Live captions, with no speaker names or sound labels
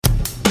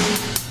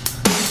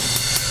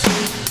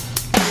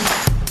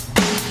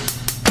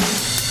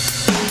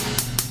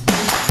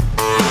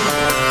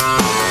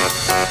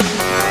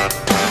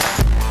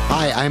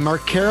I'm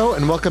Mark Caro,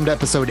 and welcome to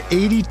episode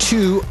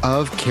 82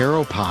 of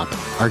Caro Pop.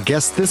 Our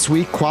guest this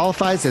week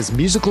qualifies as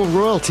musical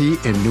royalty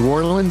in New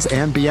Orleans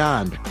and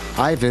beyond,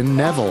 Ivan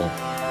Neville.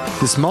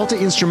 This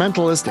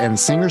multi-instrumentalist and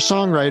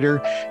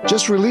singer-songwriter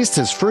just released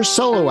his first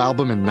solo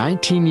album in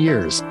 19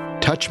 years,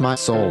 Touch My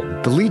Soul.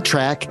 The lead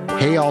track,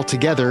 Hey All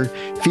Together,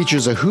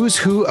 features a who's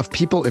who of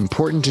people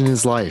important in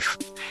his life.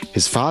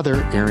 His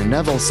father, Aaron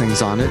Neville,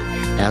 sings on it,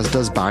 as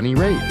does Bonnie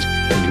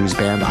Raitt, in whose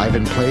band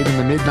Ivan played in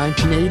the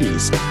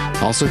mid-1980s.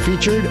 Also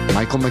featured,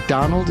 Michael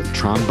McDonald,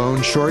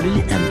 Trombone Shorty,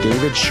 and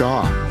David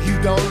Shaw.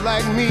 You don't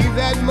like me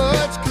that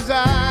much, 'cause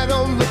I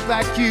don't look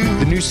like you.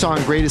 The new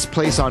song, Greatest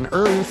Place on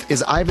Earth,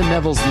 is Ivan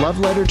Neville's love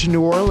letter to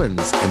New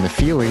Orleans, and the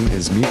feeling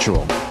is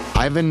mutual.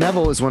 Ivan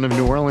Neville is one of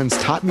New Orleans'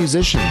 top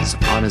musicians,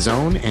 on his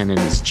own and in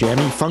his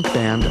jammy funk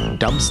band,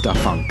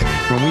 Dumpstaphunk.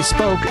 When we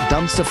spoke,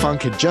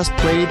 Dumpstaphunk had just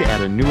played at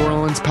a New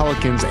Orleans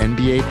Pelicans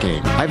NBA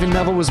game. Ivan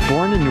Neville was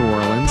born in New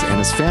Orleans, and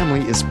his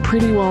family is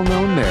pretty well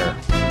known there.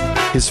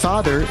 His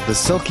father, the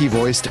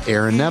silky-voiced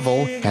Aaron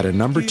Neville, had a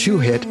number 2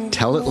 hit,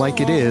 Tell It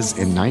Like It Is,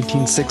 in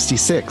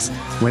 1966,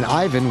 when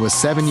Ivan was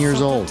 7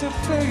 years old.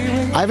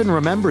 Ivan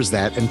remembers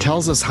that and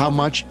tells us how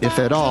much, if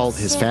at all,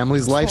 his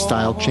family's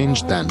lifestyle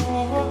changed then.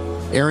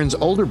 Aaron's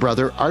older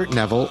brother, Art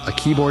Neville, a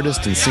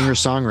keyboardist and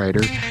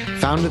singer-songwriter,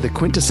 founded the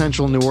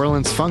quintessential New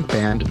Orleans funk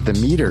band, The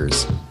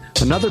Meters.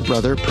 Another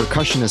brother,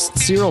 percussionist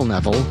Cyril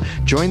Neville,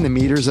 joined The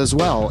Meters as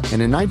well,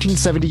 and in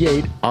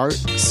 1978, Art,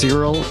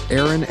 Cyril,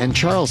 Aaron, and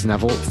Charles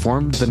Neville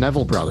formed the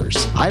Neville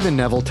Brothers. Ivan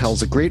Neville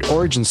tells a great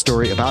origin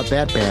story about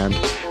that band,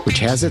 which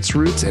has its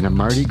roots in a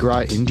Mardi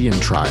Gras Indian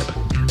tribe.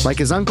 Like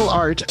his uncle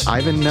Art,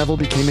 Ivan Neville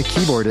became a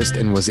keyboardist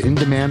and was in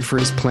demand for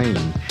his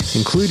playing,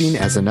 including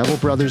as a Neville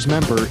Brothers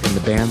member in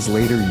the band's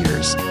later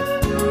years.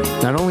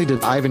 Not only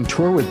did Ivan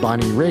tour with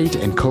Bonnie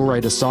Raitt and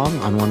co-write a song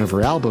on one of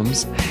her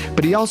albums,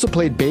 but he also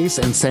played bass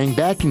and sang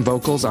backing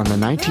vocals on the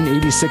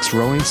 1986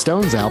 Rolling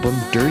Stones album,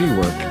 Dirty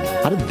Work.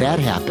 How did that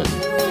happen?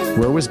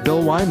 Where was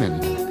Bill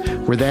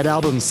Wyman? Were that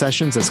album's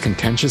sessions as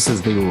contentious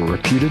as they were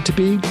reputed to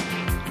be?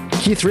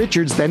 Keith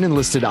Richards then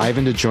enlisted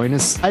Ivan to join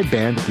his side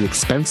band, The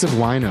Expensive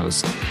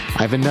Winos.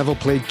 Ivan Neville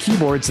played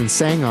keyboards and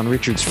sang on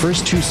Richards'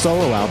 first 2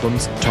 solo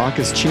albums, Talk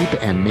Is Cheap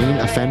and Main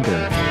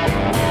Offender.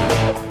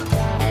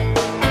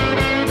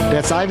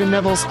 That's Ivan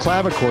Neville's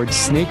clavichord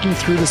snaking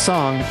through the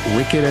song,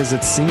 Wicked As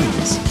It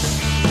Seems.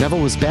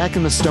 Neville was back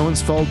in the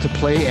Stones' fold to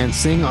play and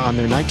sing on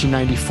their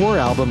 1994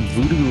 album,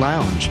 Voodoo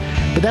Lounge,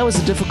 but that was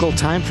a difficult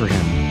time for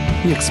him.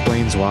 He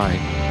explains why.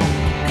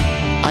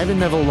 Ivan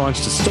Neville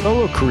launched a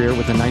solo career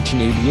with the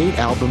 1988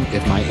 album,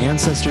 If My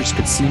Ancestors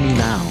Could See Me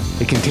Now.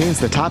 It contains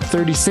the top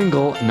 30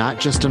 single, Not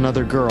Just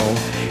Another Girl,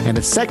 and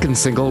its second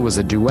single was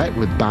a duet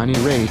with Bonnie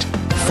Raitt,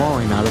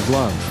 Falling Out of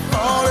Love.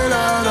 Falling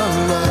out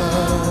of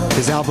love.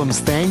 His albums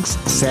Thanks,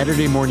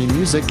 Saturday Morning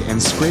Music,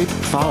 and Scrape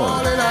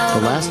followed,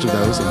 the last of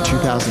those in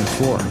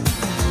 2004.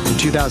 In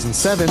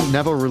 2007,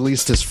 Neville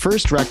released his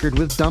first record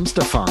with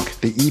Dumpstaphunk,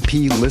 the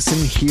EP Listen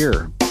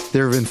Here.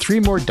 There have been 3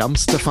 more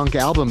Dumpstaphunk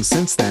albums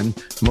since then,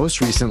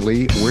 most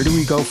recently, Where Do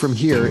We Go From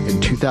Here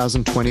in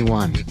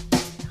 2021.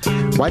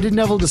 Why did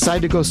Neville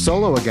decide to go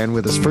solo again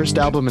with his first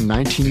album in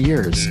 19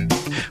 years?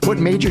 What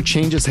major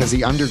changes has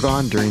he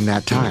undergone during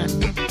that time?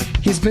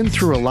 He's been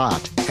through a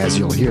lot, as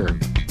you'll hear.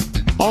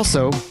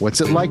 Also, what's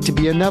it like to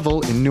be a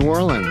Neville in New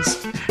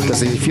Orleans? Does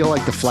he feel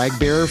like the flag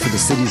bearer for the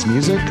city's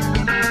music?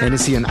 And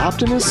is he an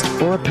optimist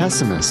or a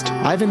pessimist?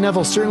 Ivan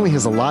Neville certainly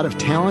has a lot of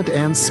talent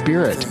and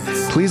spirit.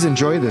 Please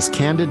enjoy this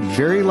candid,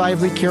 very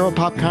lively Caro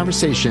Pop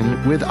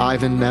conversation with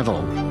Ivan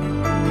Neville.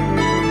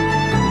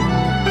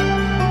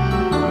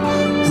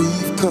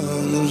 We've come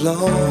a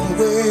long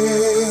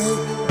way,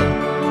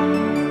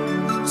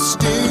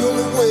 still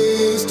a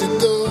ways to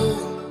go.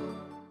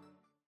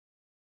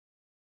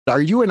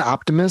 Are you an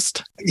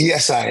optimist?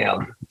 Yes, I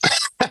am.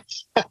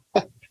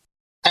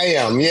 I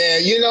am. Yeah,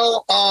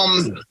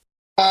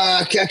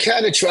 I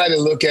kind of try to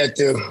look at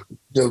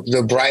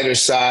the brighter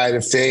side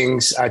of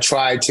things. I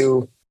try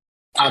to.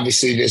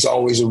 Obviously, there's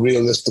always a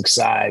realistic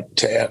side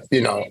to,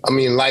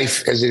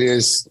 life as it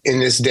is in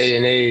this day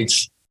and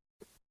age.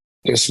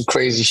 There's some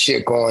crazy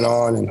shit going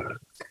on. And,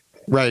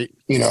 right.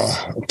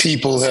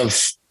 People have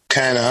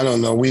kind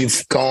of,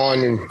 we've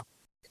gone in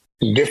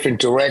different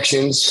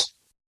directions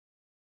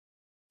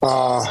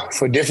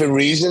for different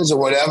reasons or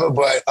whatever.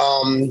 But,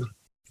 and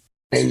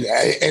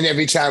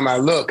every time I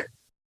look,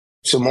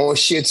 some more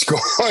shit's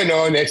going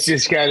on that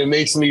just kind of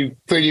makes me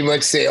pretty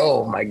much say,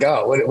 oh my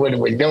God, what are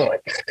we doing?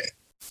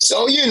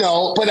 So,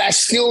 but I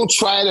still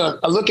I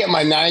look at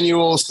my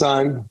 9-year-old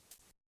son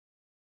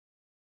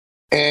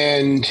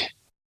and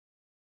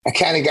I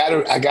kind of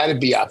got to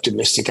be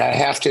optimistic. I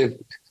have to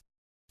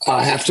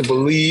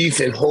believe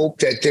and hope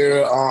that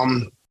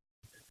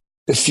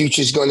the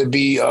future is going to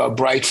be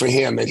bright for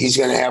him and he's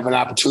going to have an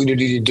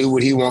opportunity to do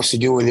what he wants to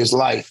do in his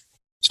life.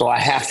 So I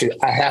have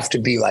to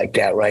be like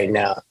that right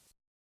now.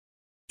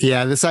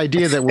 Yeah, this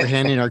idea that we're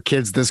handing our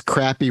kids this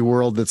crappy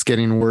world that's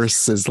getting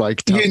worse is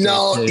like tough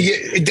that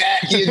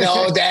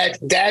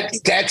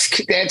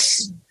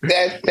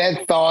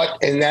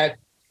thought and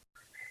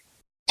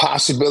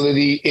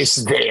possibility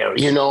is there,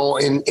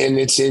 and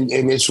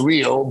it's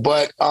real.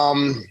 But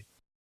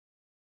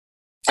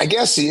I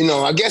guess in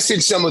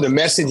some of the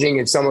messaging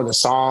and some of the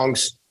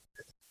songs,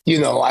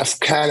 I've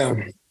kind of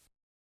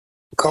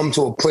come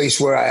to a place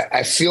where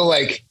I feel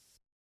like,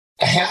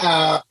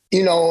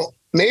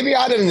 maybe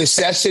out of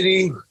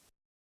necessity,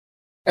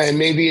 and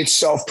maybe it's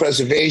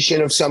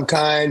self-preservation of some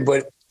kind,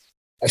 but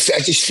I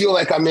just feel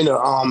like I'm in a,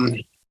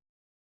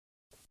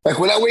 like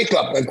when I wake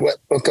up,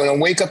 when I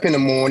wake up in the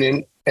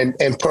morning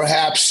and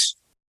perhaps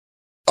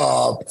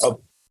the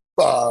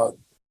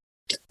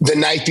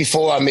night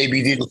before I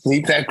maybe didn't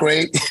sleep that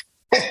great.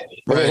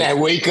 But then I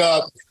wake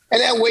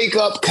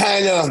up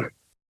kind of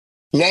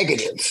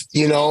negative,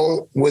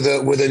 with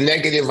a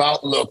negative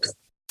outlook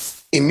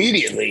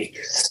immediately.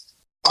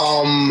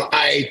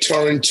 I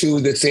turn to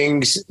the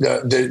things,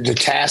 the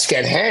task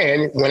at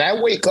hand. When I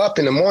wake up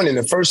in the morning,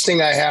 the first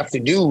thing I have to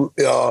do,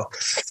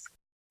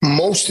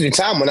 most of the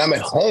time when I'm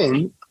at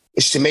home,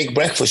 is to make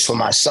breakfast for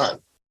my son.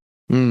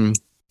 Mm.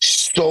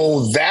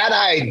 So that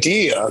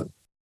idea,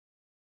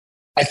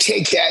 I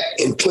take that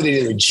and put it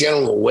in a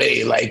general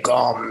way, like,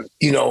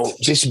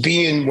 just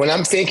being, when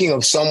I'm thinking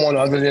of someone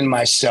other than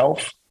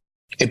myself,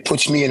 it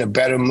puts me in a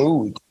better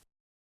mood.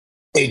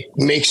 It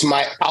makes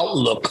my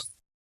outlook,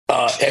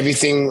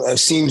 everything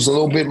seems a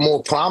little bit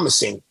more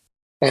promising.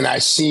 And I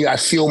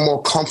feel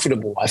more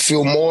comfortable. I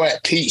feel more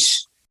at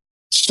peace.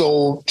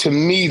 So to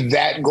me,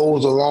 that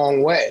goes a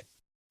long way.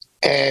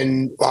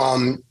 And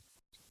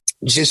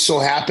just so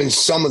happens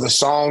some of the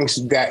songs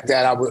that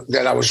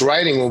I was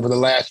writing over the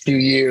last few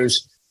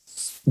years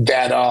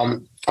that are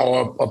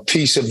a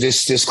piece of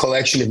this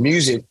collection of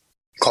music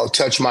called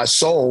Touch My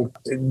Soul,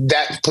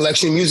 that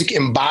collection of music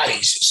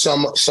embodies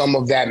some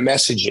of that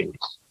messaging.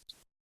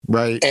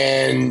 Right.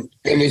 And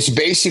it's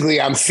basically,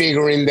 I'm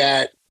figuring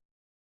that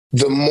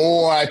the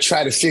more I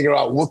try to figure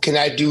out what can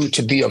I do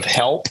to be of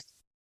help,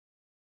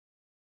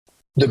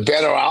 the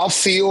better I'll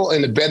feel,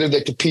 and the better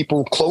that the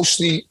people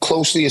closely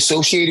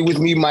associated with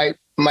me might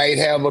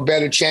have a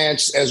better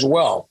chance as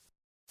well.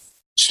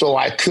 So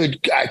I could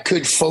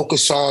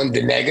focus on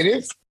the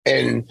negative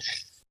and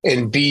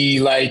be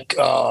like,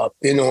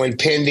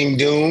 impending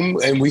doom,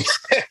 and we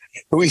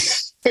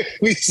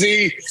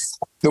see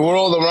the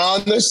world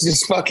around us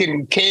just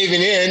fucking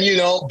caving in,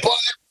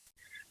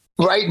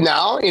 But right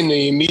now, in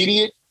the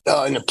immediate,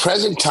 in the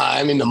present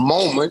time, in the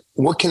moment,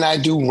 what can I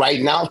do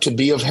right now to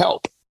be of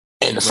help?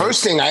 And the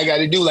first thing I got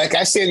to do, like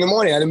I said in the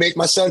morning, I got to make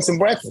my son some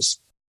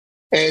breakfast.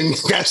 And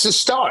that's the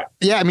start.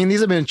 Yeah, I mean, these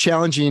have been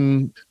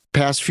challenging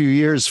past few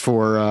years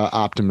for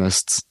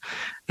optimists.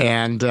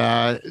 And,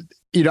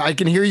 I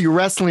can hear you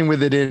wrestling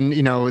with it in,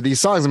 these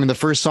songs. I mean, the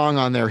first song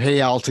on there,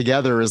 Hey All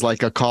Together, is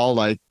like a call,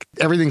 like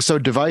everything's so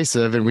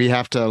divisive and we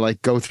have to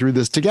like go through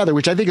this together,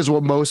 which I think is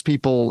what most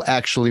people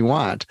actually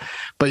want.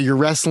 But you're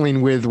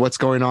wrestling with what's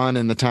going on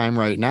in the time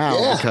right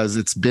now because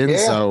it's been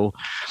so,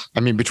 I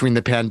mean, between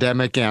the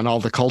pandemic and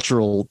all the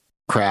cultural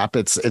crap,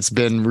 it's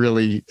been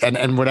really,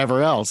 and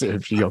whatever else,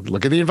 if you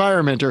look at the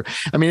environment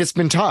it's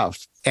been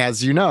tough,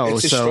 as you know.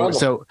 So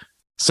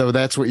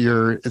that's what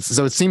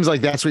so it seems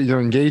like that's what you're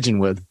engaging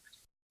with.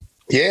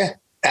 Yeah,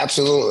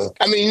 absolutely.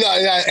 I mean,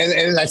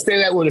 and I say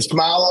that with a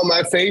smile on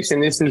my face,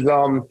 and this is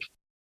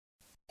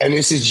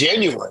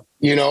genuine,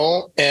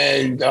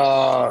 And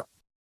I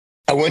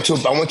went to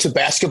a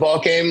basketball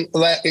game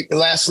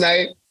last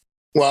night.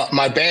 Well,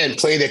 my band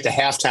played at the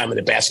halftime of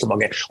the basketball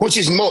game, which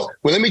is more.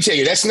 Well, let me tell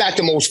you, that's not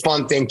the most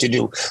fun thing to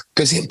do,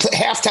 because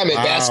halftime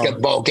at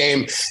basketball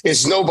game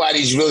is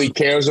nobody's really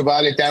cares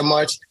about it that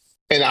much.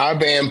 And our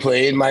band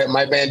played. My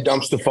band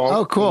Dumpstaphunk.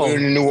 Oh, cool. We're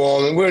in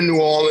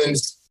New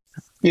Orleans.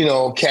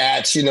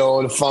 Cats,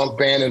 the funk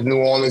band of New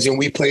Orleans, and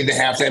we played the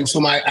halftime.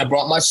 So I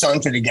brought my son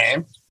to the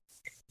game,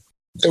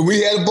 and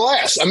we had a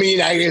blast. I mean,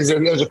 there's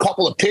a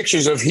couple of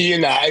pictures of he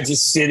and I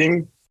just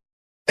sitting,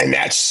 and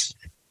that's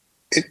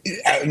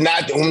I'm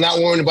not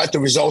worrying about the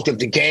result of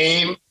the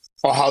game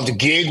or how the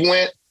gig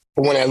went.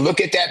 But when I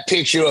look at that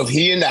picture of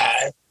he and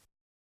I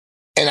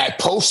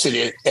posted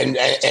it, and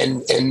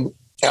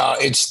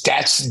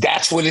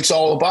that's what it's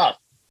all about.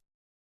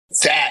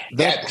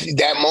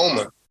 That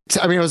moment.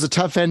 I mean, it was a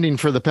tough ending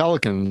for the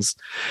Pelicans,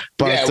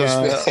 but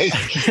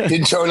it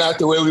didn't turn out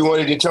the way we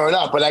wanted it to turn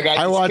out. But I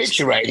got this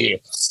picture right here.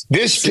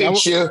 This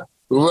picture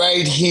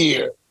right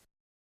here.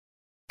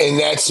 And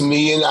that's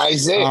me and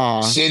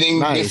Isaiah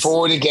sitting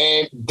before the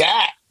game.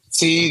 That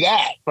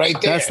right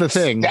there. That's the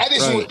thing.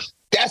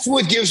 That's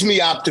what gives me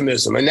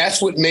optimism. And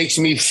that's what makes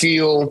me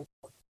feel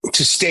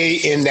to stay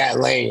in that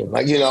lane,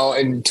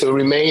 and to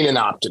remain an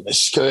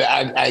optimist. Cause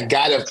I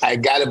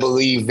gotta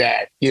believe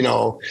that,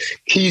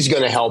 he's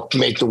going to help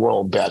make the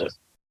world better.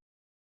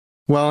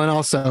 Well, and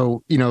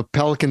also,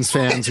 Pelicans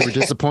fans who were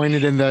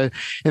disappointed in the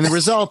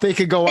result, they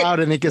could go out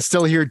and they could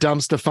still hear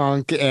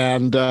Dumpstaphunk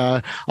and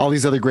all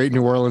these other great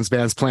New Orleans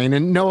bands playing.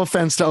 And no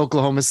offense to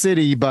Oklahoma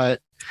City, but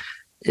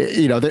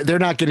they're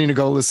not getting to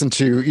go listen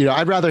to.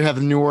 I'd rather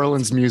have New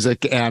Orleans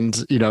music and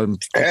the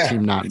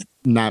team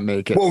not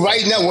make it. Well,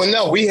 right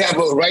now we have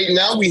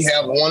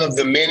one of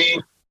the many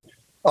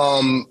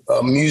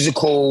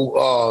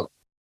musical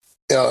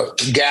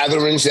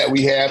gatherings that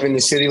we have in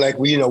the city. Like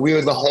we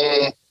are the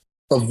home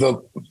of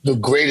the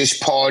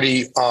greatest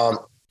party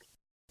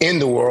in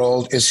the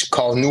world. It's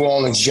called New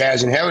Orleans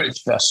Jazz and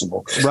Heritage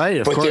Festival. Right,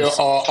 of but course.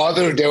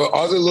 There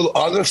are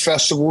other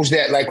festivals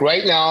that, like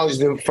right now is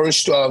the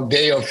first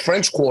day of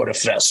French Quarter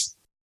Fest,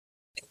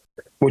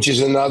 which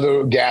is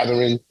another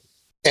gathering.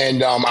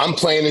 And I'm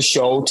playing a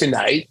show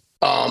tonight,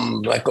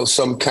 like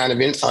some kind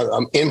of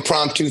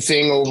impromptu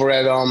thing over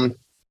at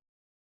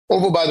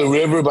over by the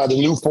river, by the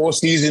new Four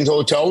Seasons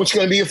Hotel, which is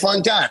going to be a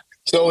fun time.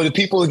 So the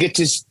people get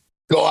to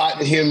go out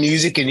and hear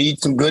music and eat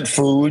some good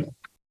food.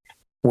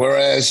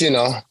 Whereas,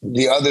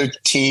 the other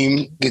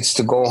team gets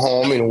to go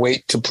home and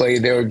wait to play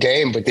their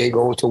game, but they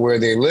go to where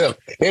they live.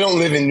 They don't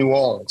live in New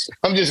Orleans.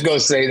 I'm just going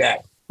to say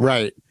that.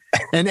 Right.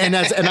 And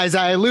as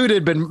I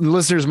alluded, but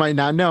listeners might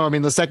not know, I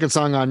mean, the second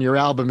song on your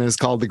album is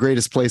called The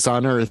Greatest Place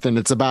on Earth, and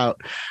it's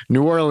about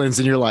New Orleans,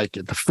 and you're like,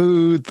 the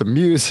food, the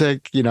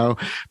music,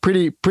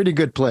 pretty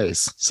good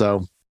place.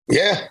 So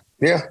yeah.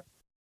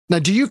 Now,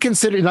 do you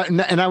consider,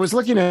 and I was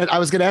going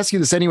to ask you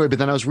this anyway, but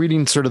then I was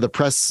reading sort of the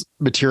press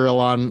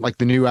material on like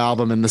the new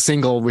album and the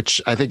single,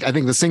 which I think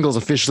the single's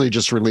officially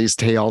just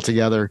released, Hey All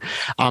Together.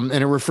 And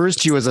it refers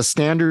to you as a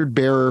standard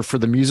bearer for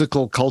the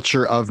musical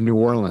culture of New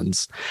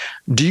Orleans.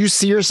 Do you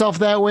see yourself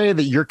that way,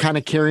 that you're kind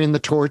of carrying the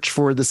torch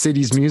for the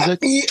city's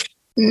music? I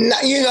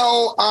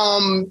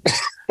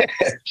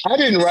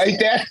didn't write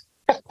that.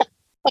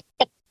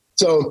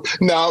 So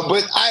no,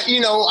 but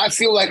I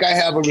feel like I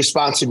have a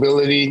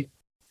responsibility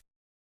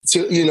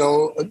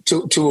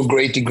to a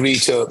great degree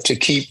to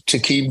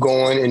keep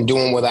going and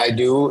doing what I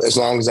do as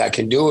long as I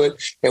can do it.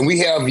 And we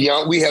have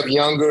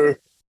younger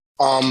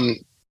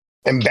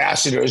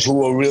ambassadors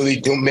who are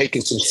really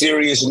making some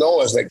serious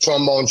noise, like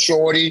Trombone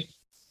Shorty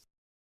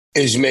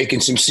is making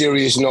some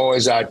serious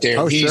noise out there.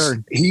 Oh,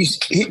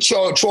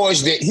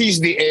 Troy's he's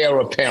the heir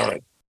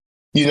apparent,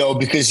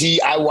 because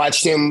I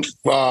watched him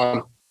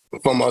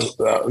from a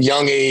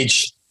young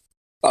age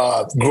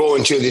grow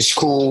into this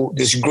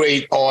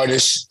great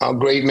artist, a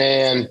great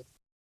man,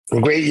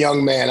 a great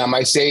young man, I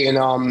might say.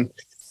 And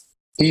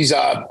he's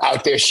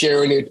out there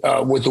sharing it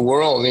with the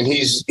world, and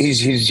he's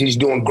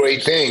doing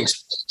great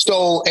things.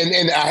 So,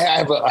 and I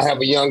have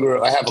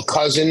a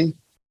cousin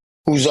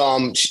who's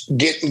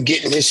getting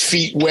his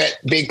feet wet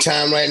big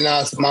time right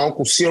now. It's my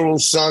Uncle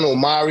Cyril's son,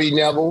 Omari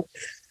Neville.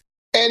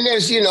 And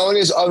there's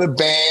other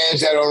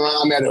bands that are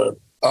around that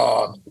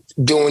are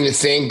doing the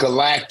thing,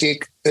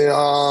 Galactic.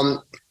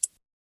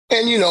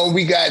 And,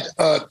 we got,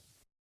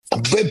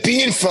 but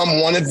being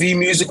from one of the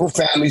musical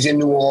families in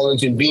New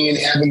Orleans and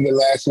having the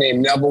last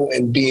name Neville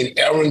and being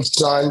Aaron's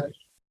son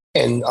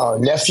and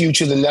nephew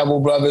to the Neville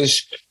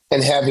brothers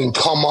and having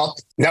come up,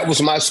 that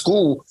was my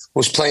school,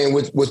 was playing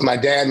with my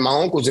dad and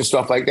my uncles and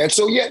stuff like that.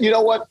 So, yeah, you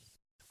know what?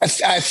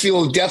 I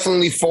feel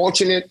definitely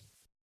fortunate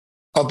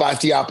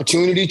about the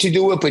opportunity to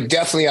do it, but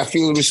definitely I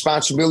feel a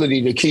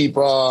responsibility to keep,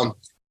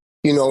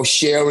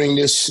 sharing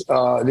these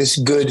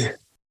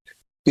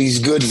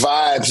good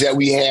vibes that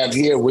we have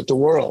here with the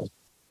world.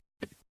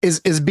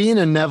 Is being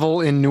a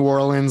Neville in New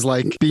Orleans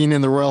like being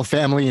in the royal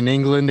family in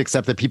England,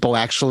 except that people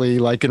actually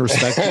like and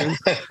respect you?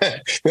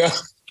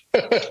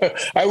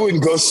 I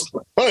wouldn't go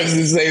so far as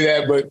to say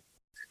that, but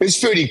it's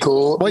pretty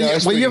cool. Well,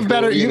 you have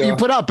better. You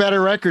put out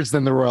better records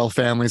than the royal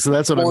family, so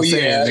that's what I'm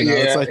saying.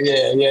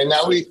 Yeah.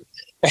 Now we,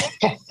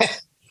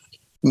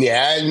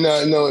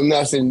 no,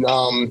 nothing.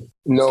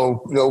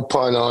 No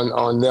pun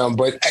on them,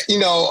 but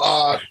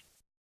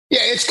yeah,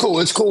 it's cool.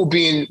 It's cool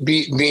being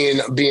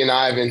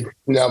Ivan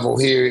Neville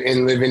here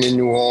and living in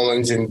New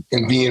Orleans and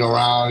being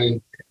around, and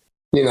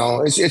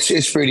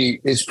it's pretty.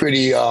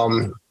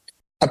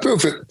 I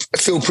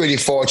feel pretty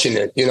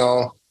fortunate,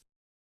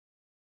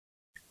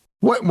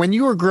 When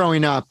you were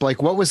growing up,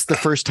 like, what was the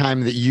first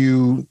time that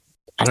you,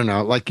 I don't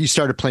know, like you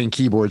started playing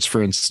keyboards,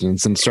 for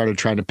instance, and started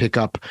trying to pick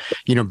up,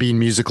 being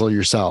musical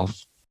yourself?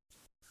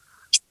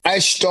 I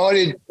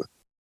started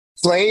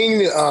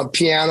playing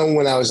piano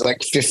when I was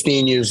like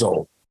 15 years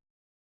old.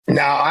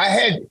 Now I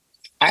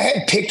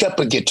had picked up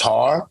a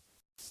guitar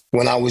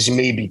when I was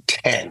maybe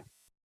 10.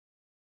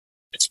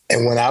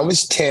 And when I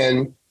was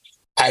 10,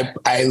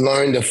 I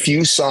learned a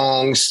few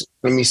songs.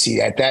 Let me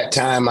see. At that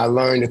time, I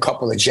learned a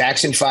couple of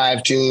Jackson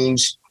 5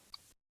 tunes,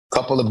 a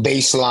couple of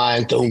bass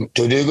line. I learned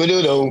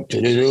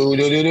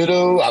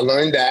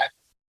that.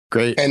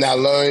 Great. And I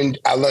learned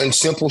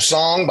Simple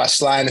Song by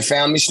Sly and the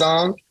Family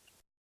Stone.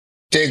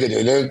 I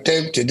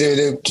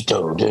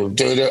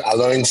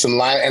learned some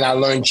line, and I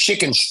learned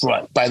Chicken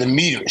Strut by the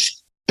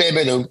Meters. I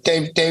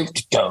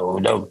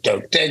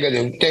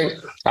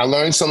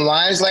learned some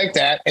lines like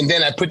that, and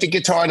then I put the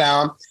guitar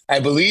down. I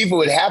believe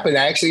what happened,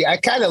 I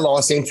kind of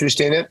lost interest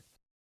in it,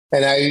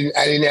 and I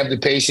didn't have the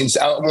patience.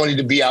 I wanted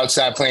to be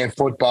outside playing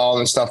football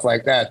and stuff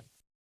like that.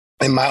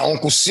 And my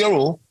Uncle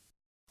Cyril,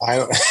 I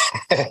don't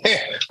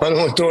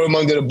want to throw him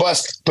under the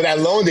bus, but I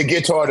loaned the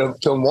guitar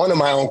to one of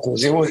my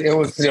uncles. It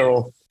was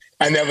Cyril.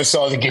 I never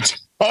saw the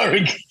guitar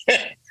again.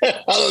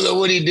 I don't know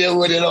what he did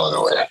with it. I don't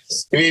know what.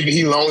 Maybe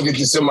he loaned it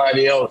to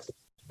somebody else.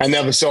 I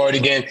never saw it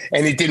again.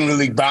 And it didn't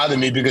really bother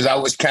me because I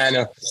was kind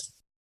of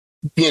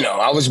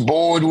I was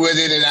bored with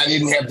it, and I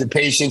didn't have the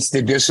patience,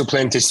 the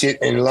discipline to sit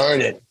and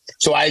learn it.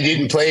 So I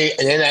didn't play,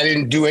 and then I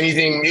didn't do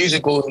anything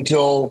musical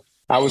until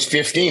I was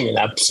 15, and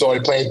I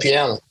started playing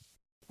piano.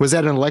 Was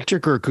that an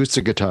electric or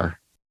acoustic guitar?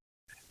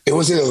 It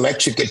was an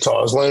electric guitar.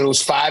 It was one of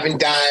those 5 and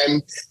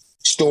dime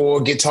store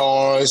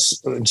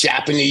guitars,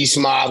 Japanese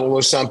model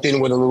or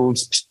something with a little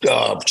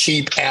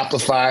cheap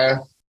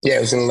amplifier. Yeah,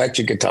 it was an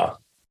electric guitar.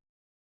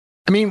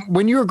 I mean,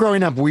 when you were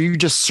growing up, were you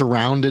just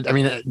surrounded? I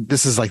mean,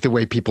 this is like the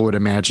way people would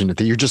imagine it,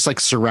 that you're just like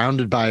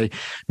surrounded by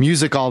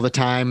music all the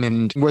time.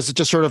 And was it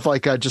just sort of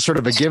like a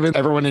given?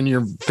 Everyone in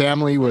your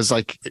family was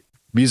like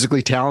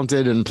musically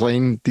talented and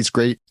playing these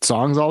great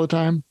songs all the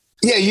time?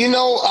 Yeah,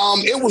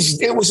 it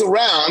was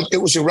around.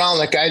 It was around.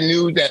 Like I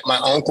knew that my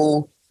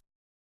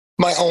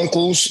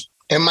uncles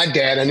and my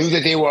dad, I knew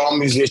that they were all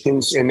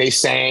musicians and they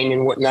sang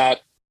and whatnot.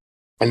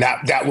 And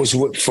that was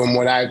from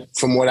what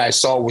I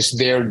saw was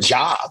their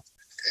job.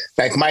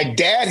 Like my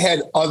dad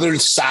had other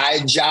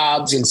side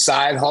jobs and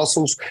side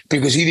hustles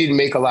because he didn't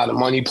make a lot of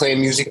money playing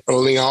music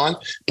early on.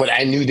 But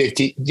I knew that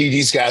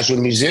these guys were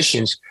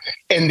musicians.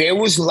 And there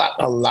was a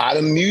lot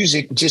of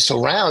music just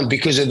around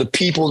because of the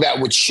people that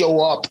would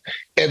show up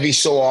every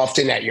so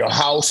often at your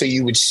house, or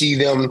you would see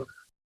them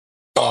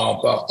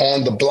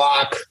on the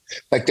block.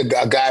 Like a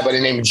guy by the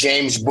name of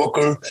James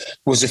Booker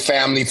was a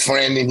family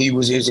friend, and he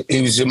was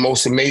the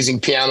most amazing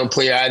piano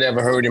player I'd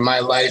ever heard in my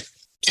life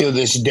till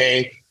this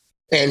day.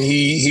 And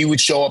he would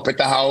show up at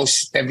the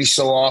house every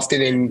so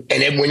often. And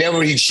then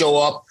whenever he'd show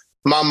up,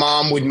 my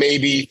mom would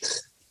maybe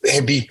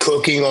be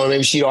cooking, or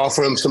maybe she'd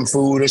offer him some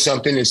food or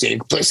something and say,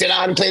 sit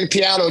down and play the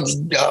piano,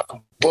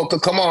 Booker,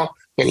 come on.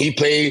 And he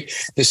played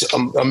this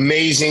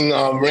amazing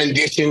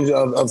renditions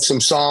of some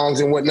songs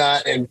and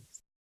whatnot and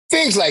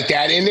things like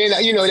that. And then,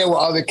 there were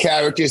other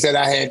characters that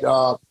I had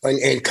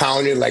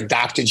encountered, like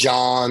Dr.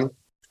 John.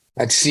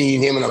 I'd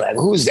seen him and I'm like,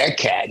 who's that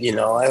cat?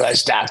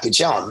 That's Dr.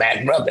 John,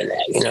 Mac Rubin.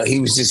 He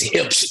was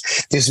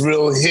this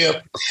real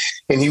hip.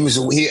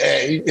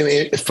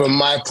 And from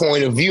my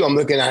point of view, I'm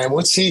looking at him.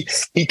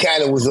 He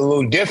kind of was a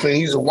little different.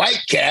 He's a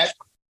white cat,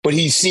 but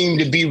he seemed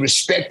to be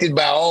respected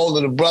by all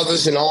of the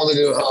brothers and all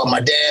of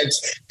my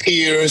dad's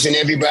peers and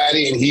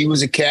everybody. And he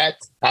was a cat.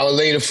 I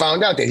later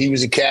found out that he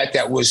was a cat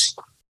that was,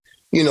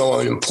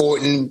 an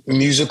important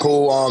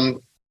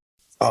musical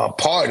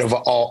part of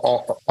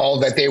all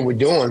that they were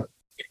doing.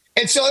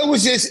 And so it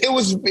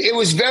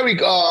was very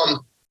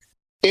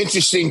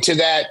interesting to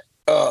that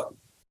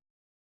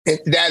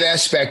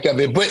aspect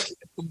of it. But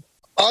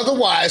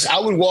otherwise, I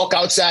would walk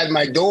outside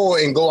my door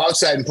and go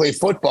outside and play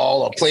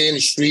football or play in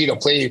the street or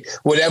play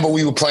whatever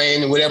we were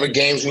playing and whatever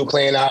games we were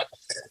playing out.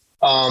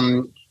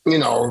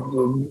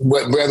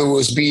 Whether it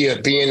was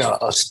being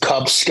a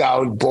Cub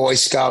Scout, Boy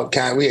Scout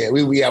kind of.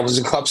 I was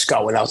a Cub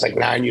Scout when I was like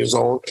 9 years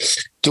old.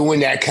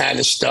 Doing that kind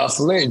of stuff,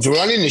 running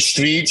the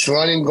streets,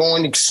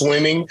 going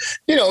swimming,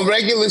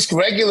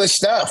 regular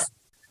stuff.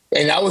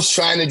 And I was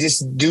trying to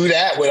just do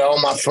that with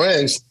all my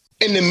friends.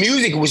 And the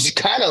music was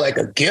kind of like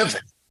a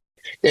given.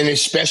 And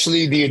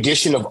especially the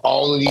addition of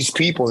all of these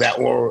people that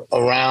were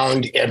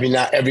around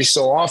every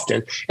so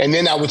often. And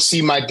then I would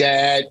see my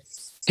dad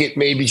get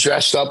maybe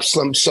dressed up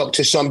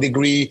to some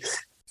degree.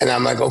 And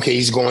I'm like, okay,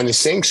 he's going to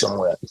sing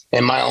somewhere.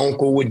 And my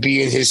uncle would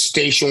be in his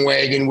station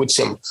wagon with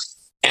some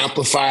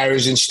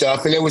amplifiers and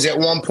stuff. And at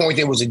one point,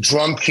 there was a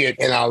drum kit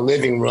in our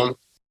living room.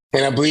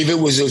 And I believe it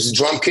was a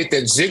drum kit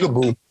that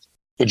Zigaboo,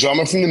 the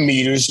drummer from the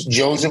Meters,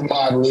 Joseph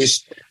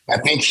Modelist, I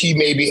think he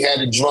maybe had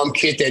a drum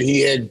kit that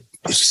he had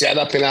set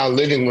up in our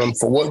living room.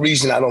 For what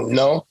reason, I don't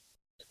know.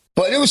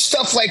 But it was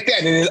stuff like that.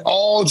 And it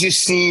all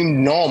just seemed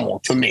normal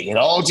to me. It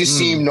all just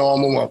seemed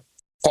normal,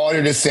 part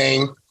of the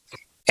thing.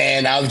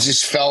 And I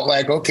just felt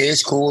like, okay,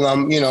 it's cool.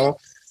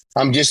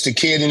 I'm just a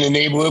kid in the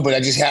neighborhood, but I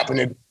just happen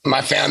to,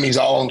 my family's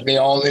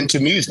they're all into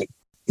music.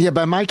 Yeah,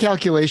 by my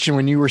calculation,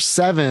 when you were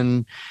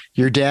 7,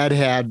 your dad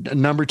had a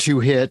number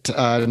 2 hit,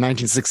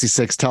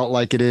 1966, Tell It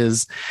Like It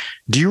Is.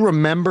 Do you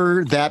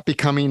remember that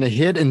becoming a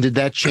hit, and did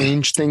that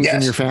change things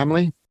in your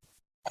family?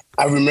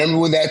 I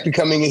remember that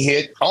becoming a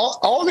hit.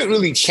 All that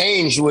really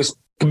changed was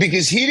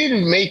because he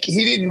didn't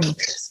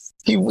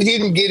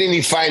get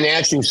any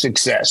financial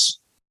success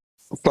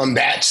from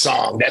that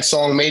song. That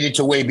song made it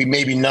to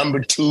maybe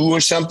number 2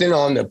 or something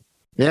on the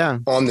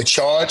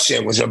charts.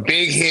 It was a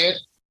big hit,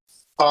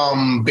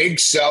 big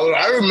seller.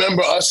 I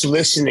remember us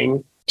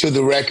listening to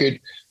the record.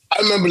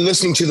 I remember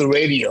listening to the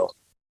radio,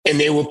 and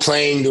they were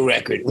playing the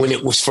record when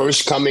it was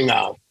first coming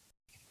out.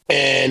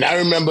 And I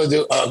remember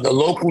the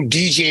local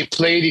DJ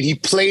played it. He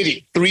played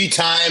it 3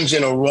 times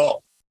in a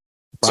row.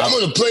 So I'm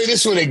going to play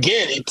this one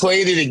again. He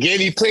played it again.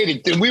 He played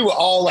it. And we were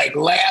all like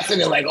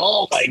laughing and like,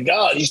 oh my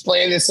God, he's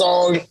playing this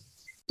song.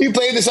 He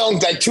played the song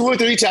like 2 or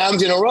 3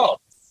 times in a row.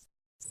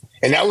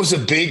 And that was a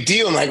big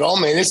deal. I'm like, oh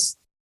man,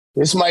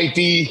 this might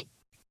be,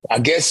 I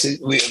guess,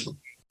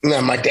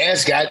 my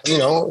dad's got,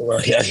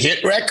 a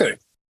hit record.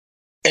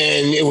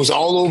 And it was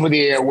all over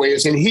the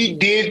airwaves. And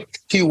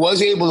he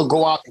was able to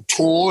go out and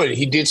tour, and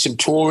he did some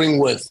touring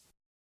with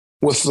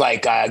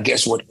like, I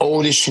guess,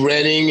 Otis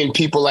Redding and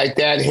people like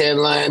that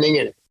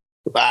headlining. And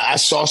I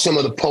saw some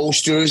of the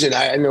posters, and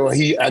I know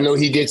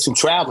he did some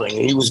traveling,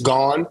 and he was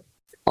gone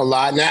a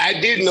lot. Now I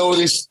did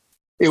notice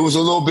it was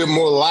a little bit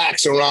more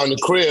lax around the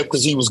crib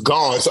because he was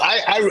gone. So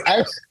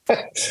I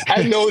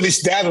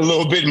noticed that a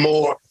little bit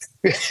more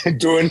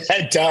during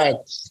that time.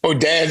 Oh,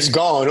 Dad's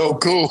gone. Oh,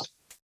 cool.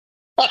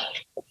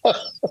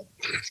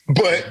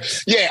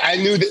 But yeah, I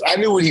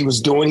knew what he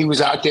was doing. He was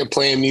out there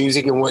playing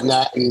music and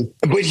whatnot,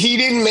 but he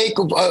didn't make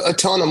a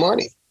ton of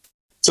money.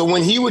 So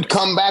when he would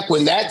come back,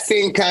 when that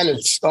thing kind of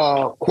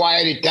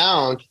quieted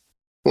down,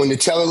 when the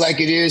Tell It Like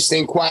It Is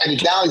thing quieted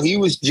down, he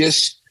was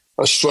just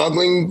a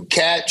struggling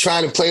cat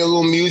trying to play a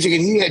little music,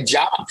 and he had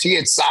jobs. He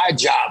had side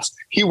jobs.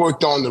 He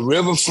worked on the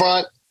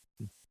riverfront,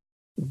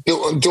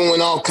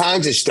 doing all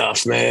kinds of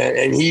stuff, man.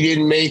 And he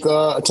didn't make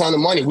a ton of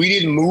money. We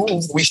didn't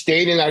move. We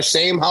stayed in our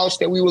same house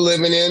that we were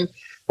living in,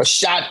 a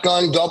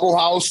shotgun double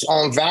house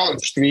on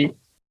Valent Street.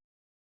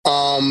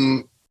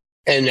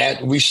 And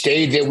that we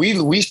stayed there. We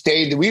lived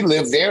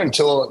there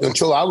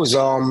until I was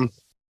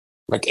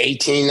like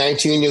 18,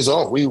 19 years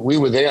old. We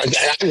were there.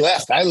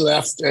 I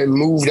left and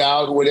moved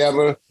out,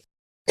 whatever.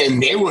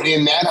 And they were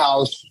in that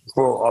house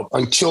for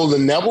until the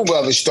Neville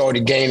Brothers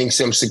started gaining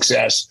some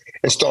success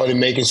and started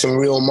making some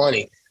real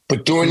money.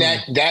 But during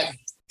that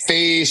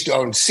phase of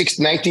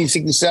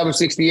 1967,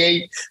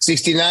 68,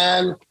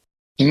 69,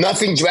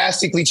 nothing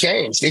drastically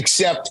changed,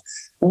 except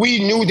we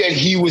knew that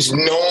he was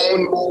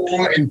known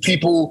more and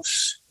people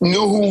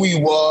knew who he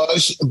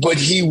was, but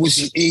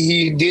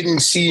he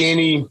didn't see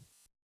any,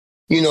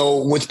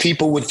 what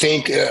people would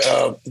think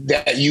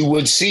that you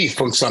would see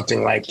from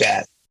something like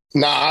that.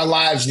 Now, our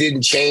lives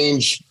didn't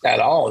change at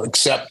all,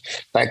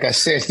 except, like I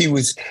said, he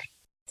was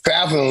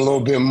traveling a little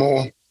bit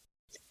more,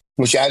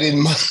 which I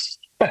didn't mind.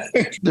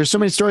 There's so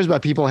many stories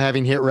about people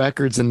having hit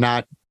records and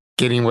not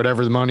getting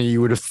whatever the money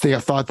you would have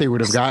thought they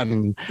would have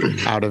gotten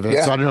out of it.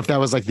 Yeah. So I don't know if that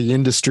was like the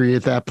industry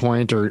at that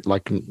point or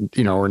like,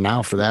 or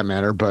now for that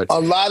matter, but a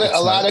lot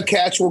of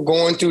cats were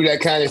going through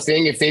that kind of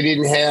thing if they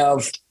didn't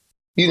have,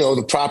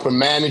 the proper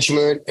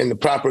management and the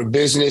proper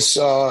business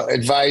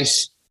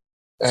advice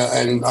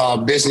and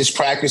business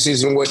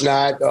practices and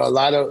whatnot. A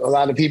lot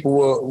of people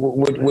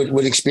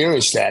would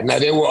experience that. Now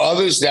there were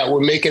others that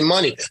were making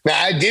money. Now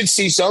I did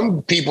see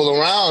some people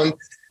around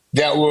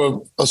that were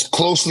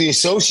closely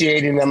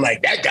associated, and I'm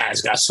like, that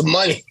guy's got some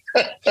money.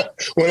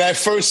 When I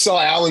first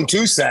saw Alan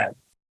Toussaint,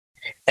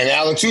 and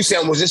Alan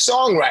Toussaint was a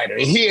songwriter,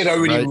 and he had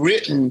already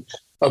written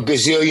a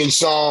gazillion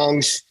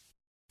songs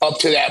up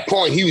to that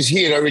point.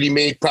 He had already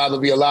made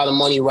probably a lot of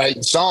money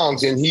writing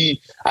songs, and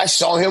I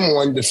saw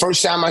him the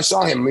first time I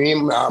saw him,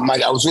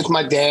 I was with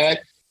my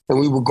dad, and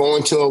we were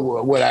going to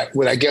what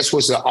I guess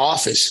was the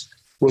office,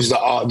 was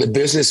the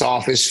business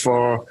office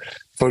for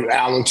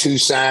Alan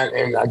Toussaint,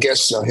 and I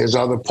guess his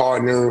other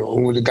partner,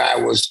 who the guy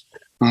was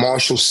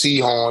Marshall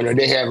Seahorn, or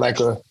they had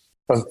like a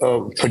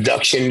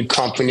production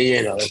company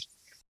and a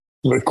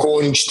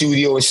recording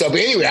studio and stuff. But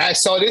anyway, I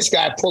saw this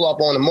guy pull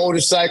up on a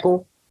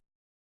motorcycle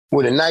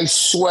with a nice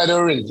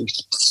sweater, and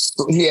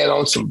he had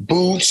on some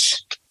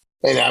boots.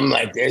 And I'm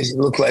like, it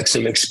looked like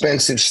some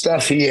expensive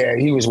stuff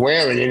he was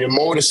wearing, and the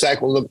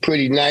motorcycle looked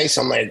pretty nice.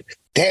 I'm like,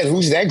 Dad,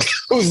 who's that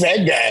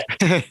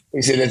guy?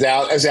 He said,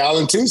 it's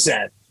Alan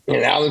Toussaint.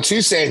 And Alan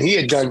Toussaint, he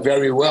had done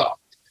very well,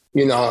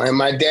 and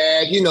my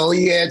dad,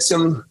 he had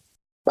some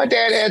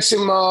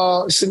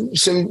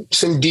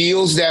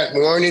deals that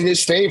weren't in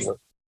his favor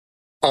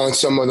on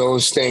some of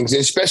those things, and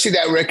especially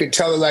that record,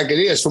 Tell It Like It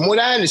Is. From what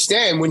I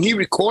understand, when he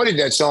recorded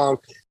that song,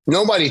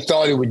 nobody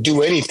thought it would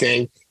do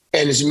anything.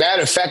 And as a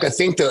matter of fact, I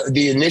think the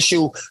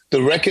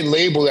record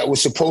label that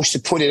was supposed to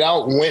put it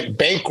out went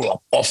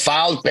bankrupt or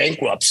filed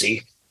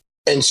bankruptcy.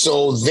 And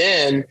so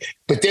then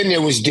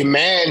there was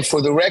demand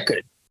for the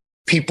record.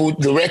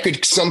 The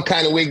record some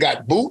kind of way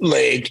got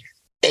bootlegged,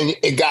 and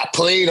it got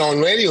played on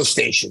radio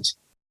stations,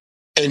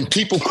 and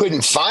people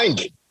couldn't find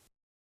it,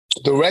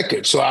 the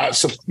record. So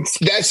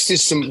that's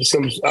just some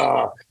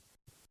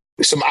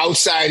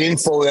outside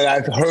info that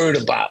I've heard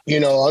about. I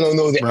don't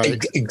know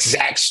the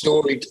exact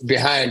story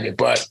behind it,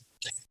 but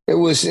it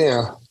was,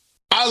 our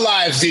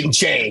lives didn't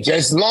change.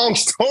 That's long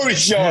story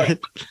short.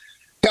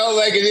 Tell It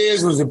Like It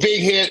Is was a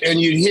big hit, and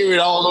you'd hear it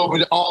all over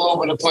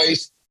the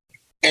place.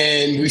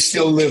 And we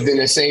still lived in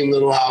the same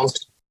little house,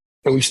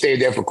 and we stayed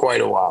there for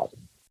quite a while.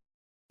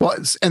 Well,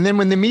 and then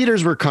when the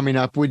Meters were coming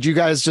up, would you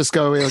guys just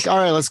go like, all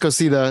right, let's go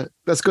see the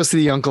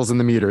Uncles and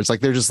the Meters? Like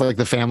they're just like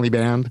the family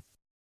band?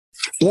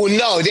 Well,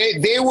 no,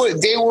 they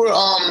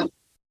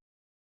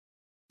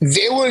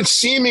were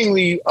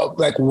seemingly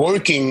like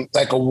working,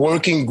 like a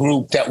working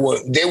group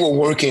they were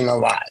working a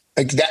lot.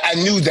 Like that, I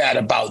knew that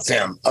about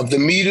them. Of the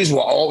Meters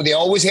they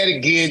always had a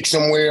gig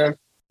somewhere.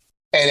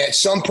 And at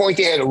some point,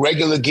 they had a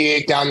regular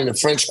gig down in the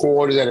French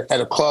Quarter at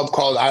a club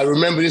called, I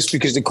remember this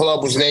because the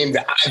club was named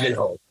the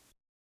Ivanhoe.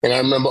 And I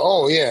remember,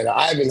 the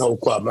Ivanhoe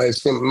Club.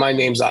 My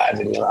name's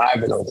Ivan,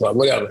 Ivanhoe Club,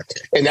 whatever.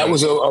 And that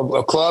was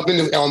a club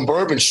on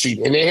Bourbon Street.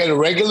 And they had a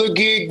regular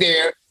gig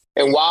there.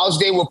 And whilst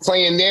they were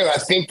playing there, I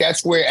think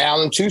that's where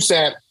Alan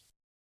Toussaint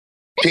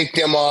picked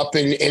them up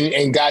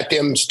and got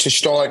them to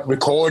start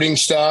recording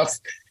stuff.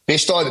 They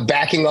started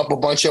backing up a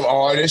bunch of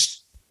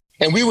artists,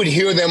 and we would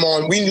hear them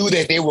we knew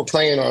that they were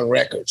playing on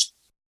records.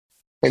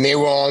 And they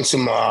were on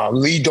some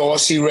Lee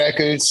Dorsey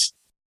records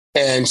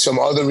and some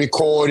other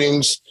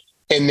recordings.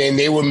 And then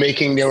they were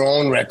making their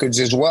own records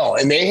as well.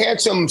 And they had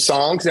some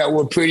songs that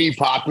were pretty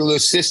popular.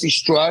 Sissy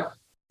Strut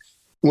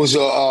was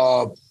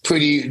a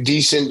pretty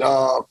decent,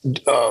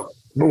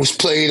 was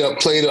played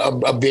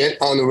a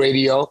bit on the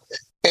radio.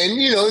 And,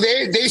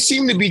 they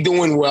seemed to be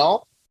doing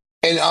well.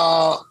 And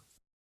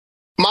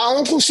my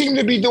uncle seemed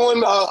to be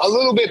doing a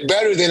little bit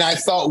better than I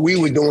thought we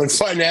were doing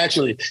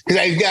financially.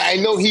 Because I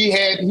know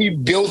he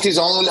built his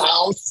own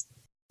house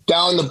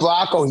down the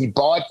block, or he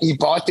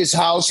bought this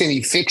house and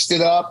he fixed it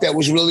up. That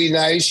was really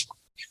nice.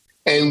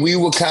 And we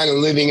were kind of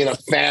living in a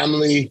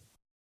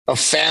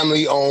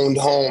family-owned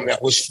home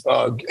that was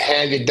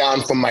handed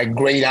down from my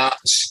great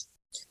aunts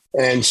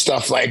and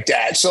stuff like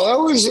that. So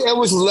it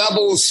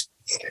was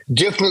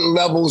different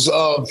levels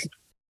of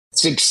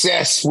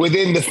success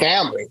within the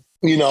family,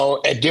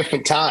 at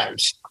different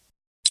times.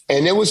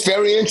 And it was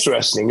very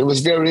interesting. And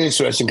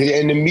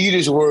the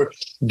Meters were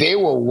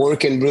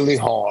working really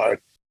hard.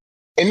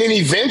 And then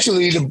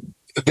eventually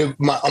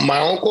my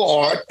Uncle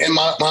Art and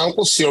my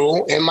Uncle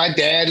Cyril and my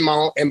dad and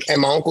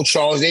my Uncle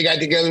Charles, they got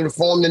together to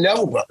form the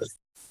Neville Brothers.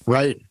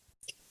 Right.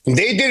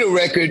 They did a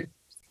record,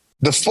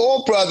 the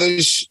Four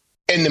Brothers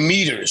and the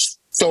Meters.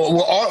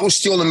 So Art was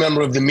still a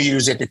member of the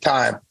Meters at the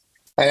time.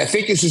 And I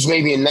think this was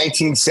maybe in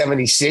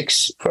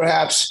 1976,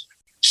 perhaps,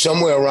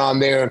 somewhere around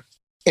there.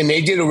 And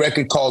they did a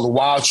record called The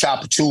Wild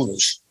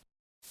Chapatulas.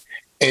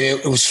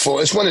 And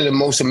it's one of the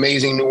most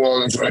amazing New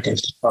Orleans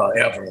records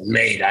ever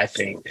made, I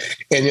think.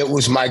 And it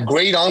was my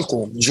great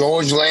uncle,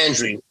 George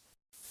Landry,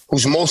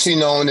 who's mostly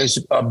known as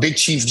Big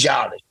Chief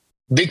Jolly.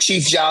 Big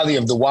Chief Jolly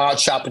of the Wild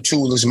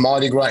Chapatulas,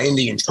 Mardi Gras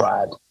Indian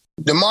tribe.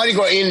 The Mardi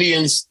Gras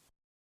Indians,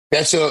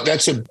 that's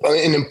an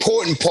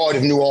important part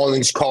of New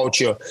Orleans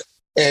culture.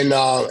 And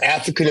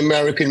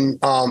African-American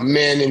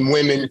men and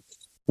women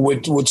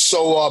would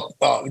sew up,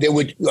 they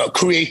would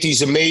create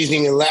these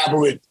amazing,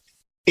 elaborate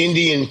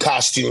Indian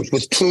costumes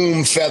with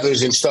plume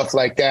feathers and stuff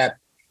like that.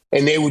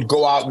 And they would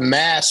go out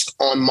masked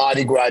on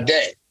Mardi Gras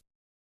Day.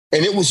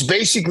 And it was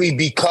basically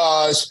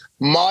because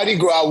Mardi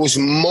Gras was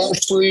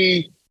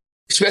mostly,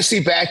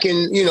 especially back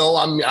in,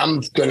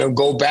 I'm going to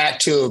go back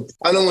to,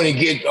 I don't want to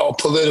get all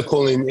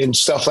political and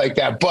stuff like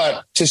that,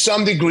 but to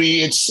some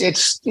degree, it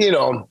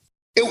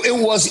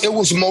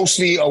was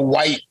mostly a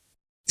white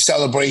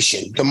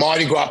celebration, the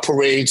Mardi Gras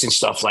parades and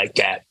stuff like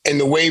that. And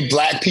the way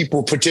Black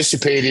people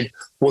participated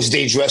was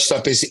they dressed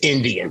up as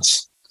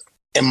Indians.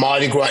 And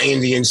Mardi Gras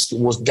Indians,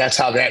 that's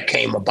how that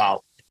came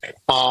about.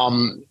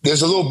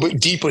 There's a little bit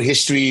deeper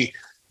history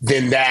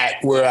than that,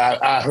 where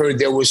I heard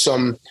there was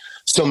some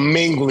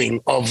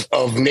mingling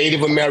of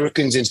Native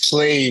Americans and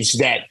slaves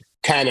that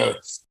kind of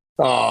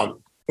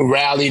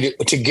rallied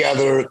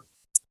together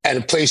at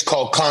a place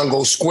called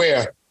Congo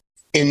Square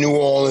in New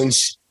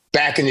Orleans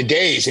back in the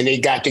days, and they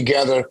got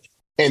together,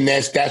 and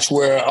that's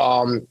where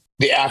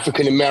the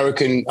African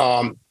American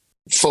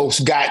folks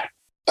got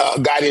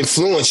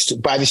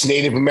influenced by this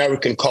Native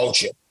American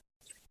culture,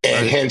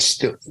 and hence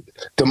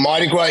the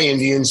Mardi Gras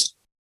Indians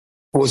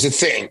was a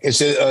thing.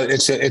 It's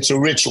a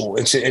ritual.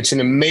 It's an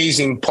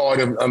amazing part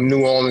of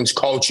New Orleans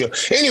culture.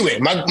 Anyway,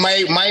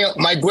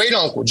 my great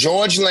uncle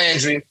George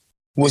Landry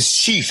was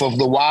chief of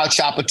the Wild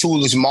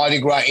Chapatulas Mardi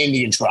Gras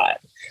Indian tribe.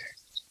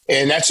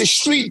 And that's a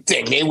street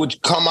thing. They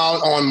would come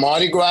out on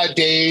Mardi Gras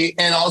Day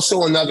and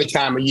also another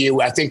time of year,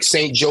 I think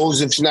St.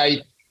 Joseph's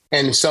Night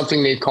and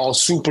something they call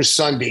Super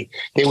Sunday.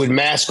 They would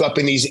mask up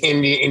in these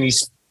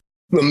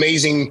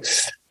amazing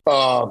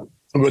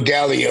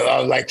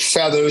regalia, like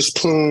feathers,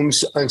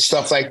 plumes, and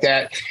stuff like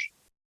that.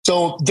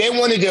 So they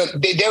wanted to,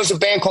 there was a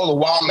band called the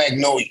Wild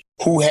Magnolia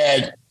who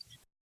had,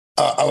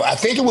 I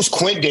think it was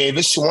Quint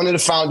Davis, one of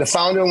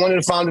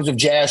the founders of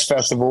Jazz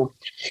Festival.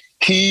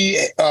 He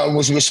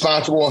was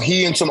responsible,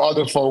 he and some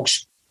other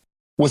folks,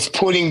 with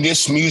putting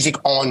this music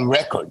on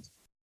record.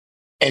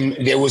 And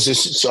there was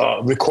this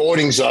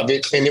recordings of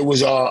it. And it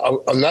was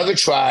another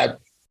tribe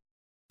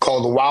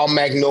called the Wild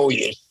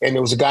Magnolias. And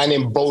there was a guy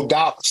named Bo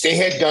Dallas. They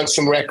had done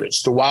some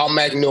records, the Wild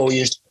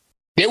Magnolias.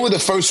 They were the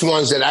first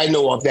ones that I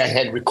know of that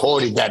had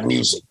recorded that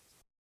music.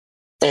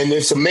 And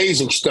it's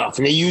amazing stuff.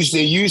 And they used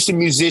the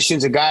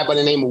musicians, a guy by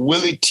the name of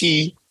Willie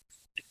T,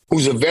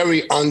 who's a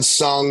very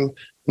unsung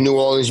New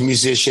Orleans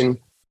musician,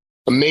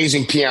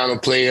 amazing piano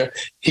player.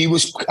 He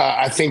was,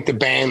 I think, the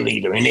band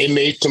leader, and they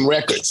made some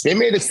records. They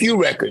made a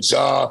few records.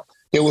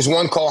 There was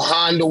one called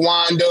Honda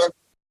Wanda.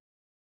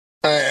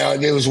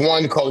 There was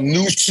one called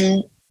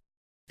Nusu.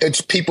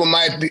 People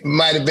might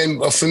have been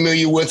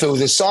familiar with. It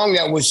was a song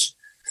that was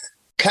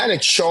kind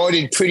of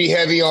charted pretty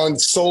heavy on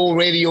soul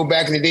radio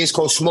back in the days,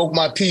 called Smoke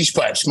My Peace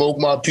Pipe. Smoke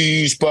my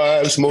peace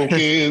pipe, smoke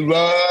it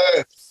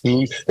right.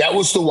 That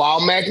was the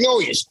Wild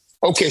Magnolias.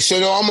 Okay, so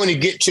now I'm going to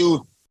get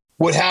to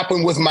what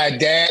happened with my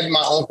dad,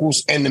 my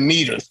uncles, and the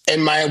Meters,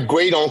 and my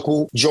great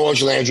uncle,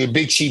 George Landry,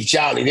 Big Chief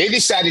Jolly. They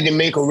decided to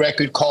make a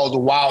record called the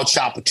Wild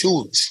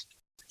Chapatulas.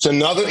 It's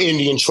another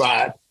Indian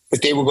tribe,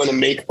 but they were going to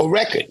make a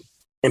record.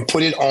 and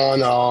put it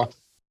on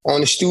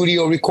a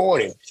studio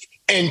recording.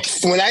 And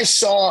when I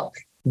saw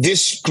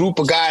this group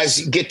of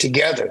guys get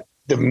together,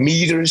 the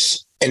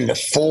Meters and the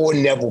 4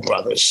 Neville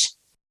brothers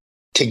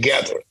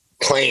together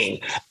playing,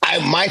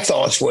 my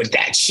thoughts were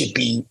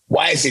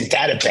why isn't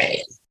that a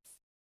band?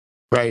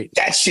 Right.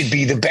 That should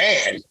be the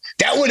band.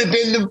 That would have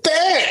been the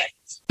band.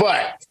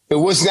 But it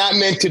was not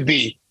meant to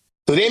be.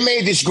 So they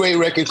made this great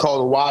record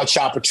called The Wild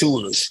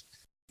Choppertoolas,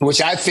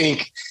 which I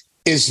think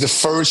is the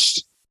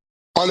first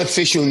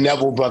unofficial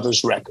Neville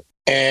Brothers record.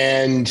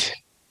 And it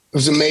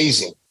was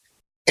amazing.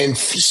 And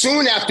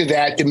soon after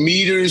that, the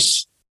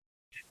Meters,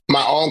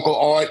 my uncle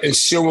Art and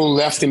Cyril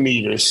left the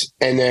Meters.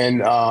 And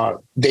then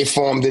they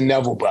formed the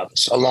Neville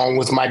Brothers, along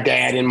with my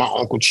dad and my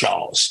uncle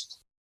Charles.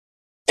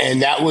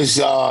 And that was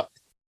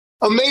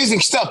amazing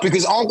stuff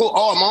because my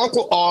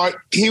uncle Art,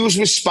 he was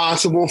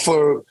responsible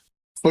for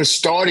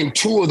starting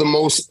 2 of the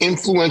most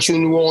influential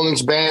New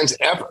Orleans bands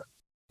ever.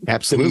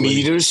 Absolutely. The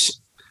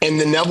Meters and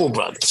the Neville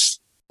Brothers,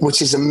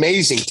 which is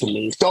amazing to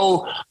me.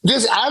 So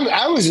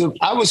I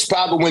was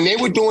probably, when they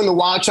were doing the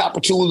Wild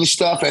Choppertoola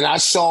stuff and I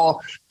saw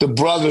the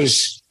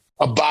brothers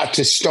about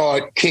to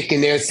start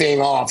kicking their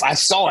thing off, I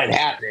saw it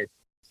happening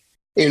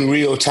in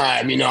real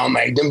time. You know, I'm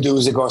like, them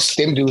dudes are gonna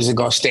stay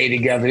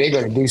together. They're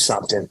gonna do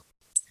something.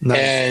 Nice.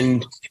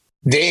 And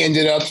they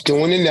ended up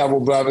doing the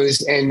Neville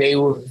Brothers, and they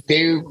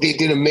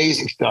did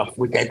amazing stuff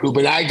with that group.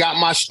 And I got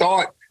my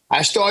start.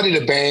 I started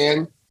a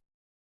band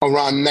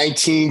around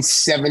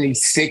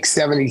 1976,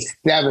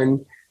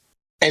 77.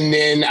 And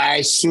then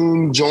I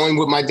soon joined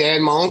with my dad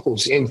and my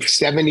uncles in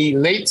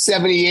late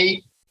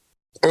 78,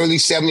 early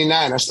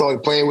 79. I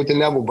started playing with the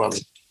Neville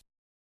Brothers.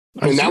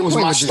 And that was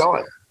my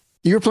start.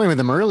 You were playing with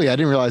them early. I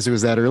didn't realize it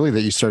was that early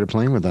that you started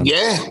playing with them.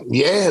 Yeah.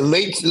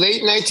 Late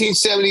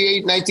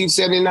 1978,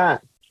 1979.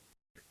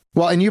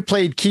 Well, and you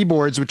played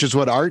keyboards, which is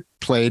what Art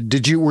played.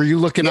 Were you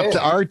looking up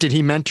to Art? Did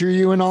he mentor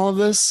you in all of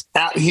this?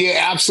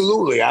 Yeah,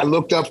 absolutely. I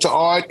looked up to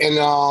Art, and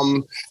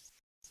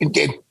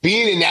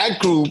being in that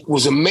group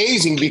was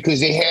amazing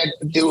because it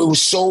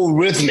was so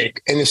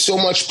rhythmic and there's so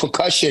much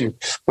percussion.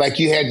 Like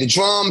you had the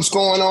drums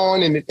going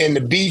on and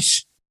the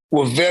beats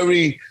were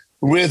very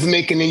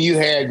rhythmic. And then you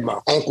had my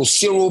Uncle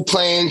Cyril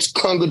playing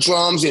conga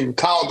drums and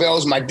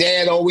cowbells. My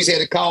dad always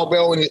had a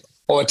cowbell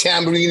or a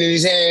tambourine in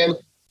his hand.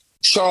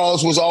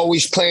 Charles was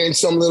always playing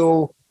some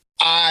little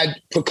odd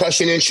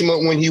percussion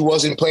instrument when he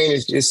wasn't playing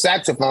his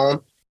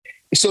saxophone.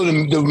 So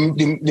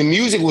the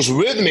music was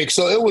rhythmic.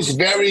 So it was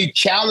very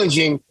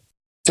challenging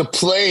to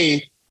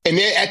play. And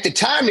then at the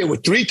time, there were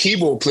 3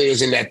 keyboard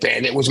players in that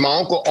band. It was my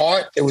Uncle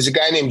Art. It was a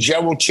guy named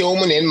Gerald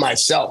Tillman and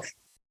myself.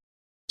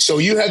 So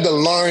you had to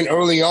learn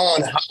early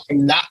on how to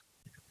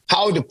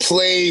not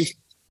play.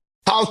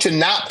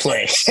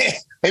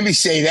 Let me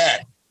say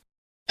that.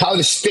 How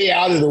to stay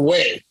out of the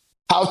way.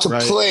 How to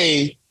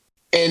play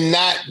and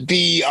not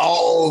be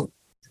how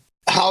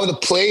to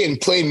play and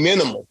play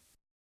minimal,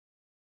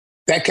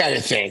 that kind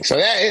of thing. So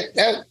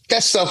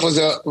that stuff was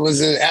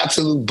an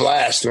absolute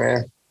blast,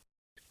 man.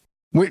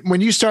 When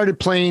you started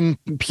playing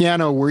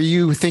piano, were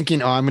you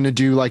thinking, I'm going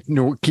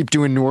to keep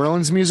doing New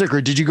Orleans music?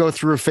 Or did you go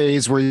through a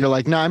phase where you're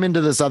like, no, I'm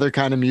into this other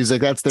kind of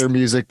music. That's their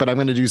music, but I'm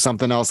going to do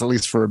something else, at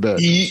least for a bit.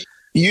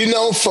 You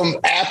know, from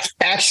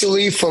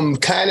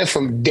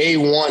day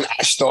one,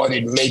 I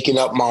started making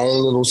up my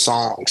own little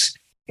songs,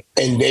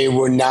 and they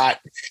were not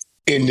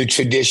in the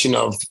tradition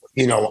of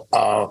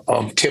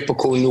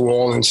typical New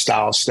Orleans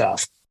style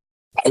stuff.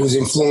 I was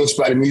influenced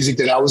by the music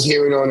that I was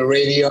hearing on the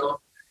radio,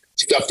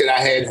 stuff that I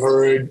had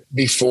heard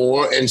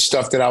before, and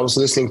stuff that I was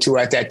listening to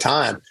at that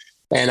time.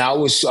 And I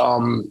was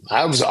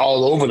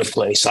all over the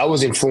place. I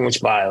was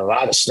influenced by a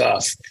lot of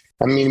stuff.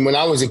 I mean, when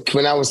I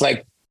was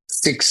like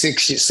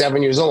 6,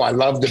 7 years old, I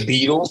loved the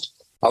Beatles.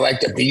 I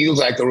liked the Beatles,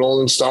 like the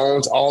Rolling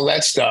Stones, all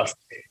that stuff.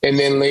 And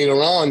then later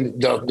on,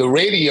 the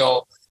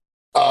radio,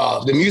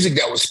 the music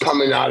that was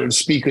coming out of the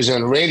speakers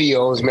on the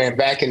radios, man,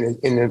 back in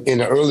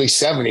the early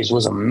 70s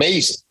was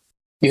amazing.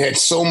 You had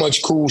so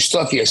much cool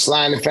stuff. You had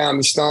Sly and the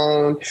Family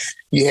Stone.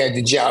 You had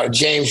the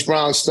James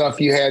Brown stuff.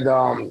 You had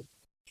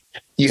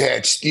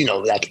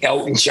like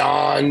Elton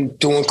John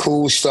doing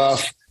cool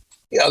stuff.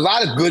 A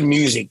lot of good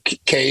music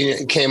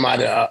came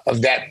out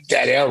of that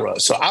era.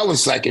 So I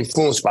was like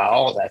influenced by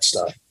all that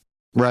stuff.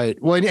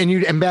 Right. Well,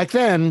 and back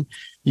then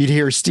you'd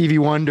hear Stevie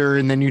Wonder,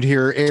 and then you'd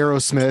hear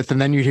Aerosmith,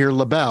 and then you'd hear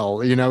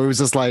LaBelle. You know, it was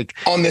just like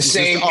on the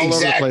same all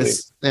exactly. over the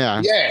place.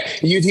 Yeah. Yeah.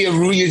 You'd hear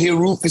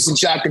Rufus and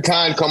Chaka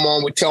Khan come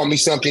on with "Tell Me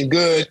Something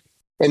Good,"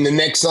 and the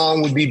next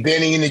song would be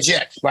 "Benny and the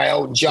Jets" by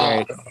Elton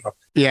John. Right.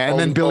 Yeah, and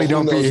then Billy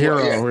Don't Be a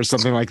Hero or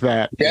something like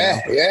that.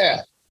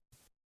 Yeah.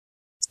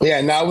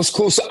 No, it was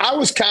cool. So I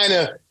was kind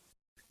of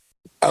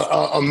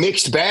a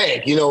mixed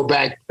bag,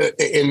 back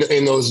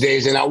in those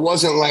days, and I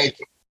wasn't like,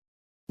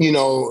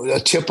 a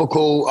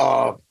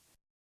typical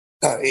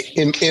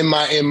in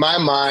my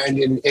mind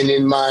and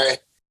in my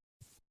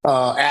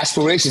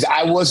aspirations.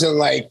 I wasn't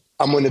like,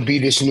 I'm going to be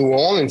this New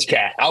Orleans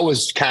cat. I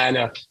was kind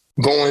of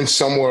going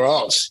somewhere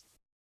else.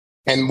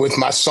 And with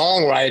my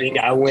songwriting,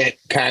 I went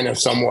kind of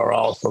somewhere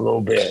else a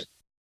little bit.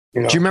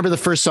 Do you remember the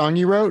first song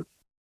you wrote?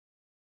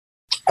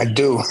 I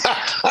do.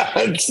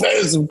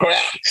 That's some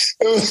crap.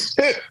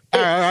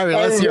 All right,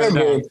 let's hear it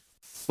now.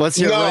 Let's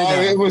hear it right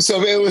now. It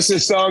was a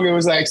song. It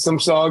was like some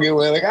song. It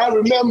was like, I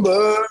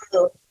remember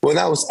when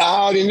I was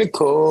out in the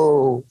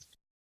cold,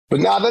 but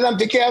now that I'm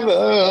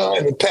together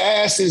and the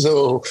past is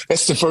old.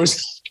 That's the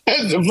first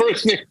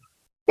thing.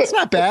 It's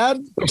not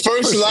bad. The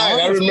first line,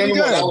 I remember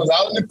when I was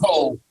out in the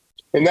cold.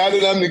 And now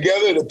that I'm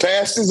together, the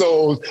past is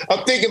old.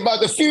 I'm thinking about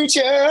the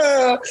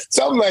future.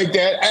 Something like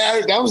that.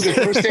 That was the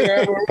first thing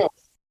I ever wrote.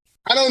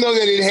 I don't know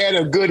that it had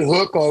a good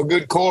hook or a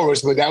good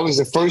chorus, but that was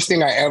the first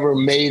thing I ever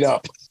made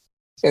up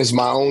as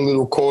my own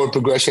little chord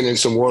progression and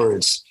some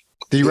words.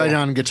 Do you write it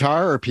on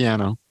guitar or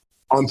piano?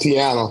 On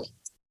piano.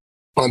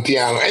 And by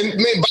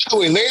the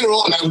way, later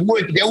on,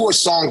 there were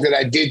songs that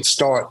I did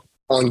start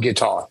on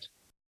guitar.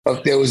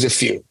 There was a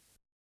few.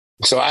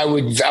 So I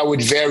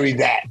would vary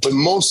that, but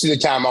most of the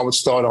time I would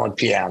start on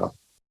piano.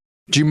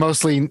 Do you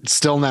mostly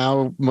still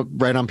now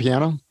write on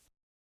piano?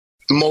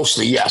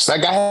 Mostly, yes.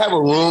 Like I have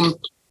a room.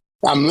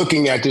 I'm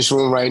looking at this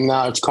room right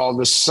now. It's called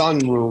the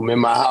Sun Room in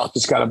my house.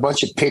 It's got a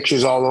bunch of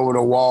pictures all over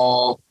the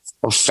wall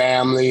of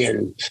family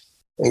and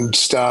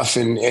stuff.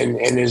 And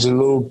there's a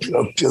little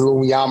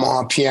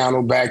Yamaha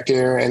piano back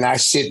there. And I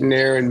sit in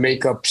there and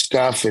make up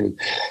stuff and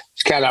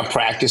it's kind of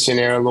practicing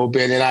there a little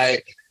bit. And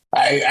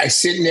I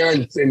sit in there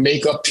and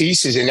make up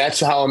pieces, and that's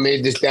how I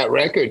made that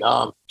record,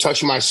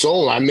 Touch My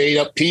Soul. I made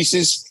up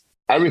pieces.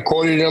 I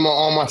recorded them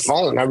on my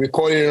phone. I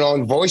recorded it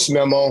on voice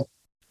memo, a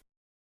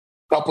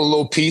couple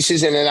little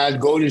pieces, and then I'd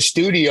go to the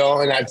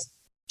studio and I'd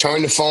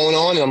turn the phone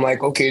on, and I'm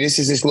like, okay, this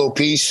is this little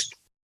piece,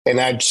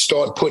 and I'd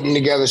start putting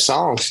together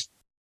songs.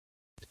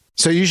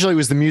 So usually it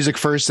was the music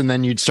first, and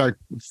then you'd start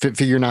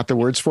figuring out the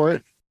words for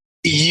it?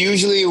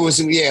 Usually it was,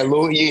 usually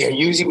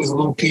it was a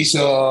little piece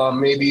of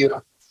maybe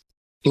a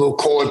little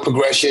chord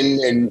progression,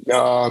 and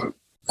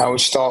I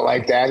would start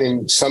like that.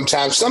 And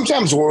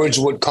sometimes words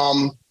would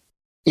come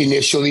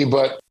initially,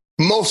 but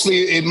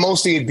mostly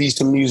it'd be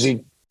some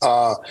music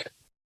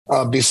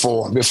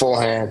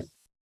beforehand.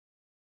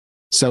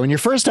 So, in your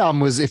first album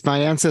was "If My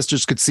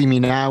Ancestors Could See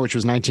Me Now," which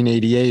was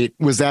 1988.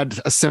 Was that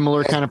a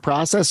similar kind of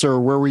process, or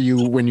where were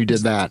you when you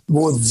did that?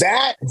 Well,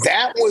 that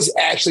was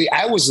actually,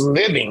 I was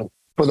living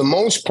for the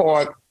most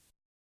part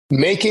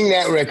making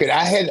that record.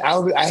 I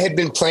had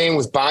been playing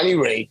with Bonnie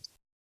Raitt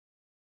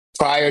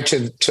prior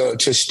to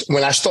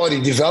when I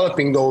started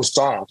developing those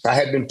songs. I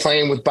had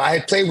played with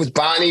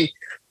Bonnie,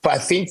 I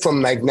think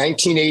from like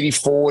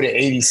 1984 to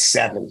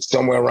 87,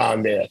 somewhere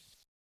around there.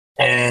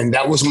 And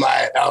that was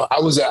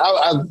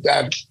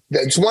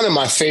it's one of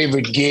my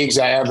favorite gigs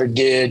I ever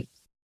did,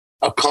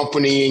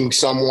 accompanying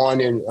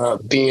someone and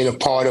being a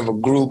part of a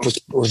group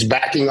was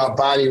backing up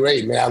Bonnie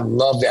Raitt. Man, I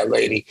love that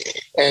lady.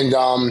 And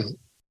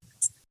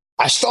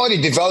I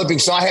started developing.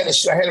 So I had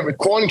a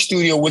recording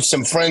studio with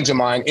some friends of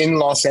mine in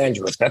Los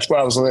Angeles. That's where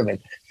I was living.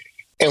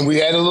 And we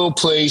had a little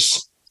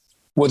place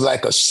with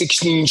like a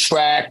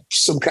 16-track,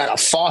 some kind of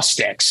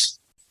Fostex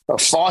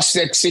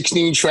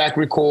 16-track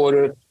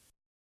recorder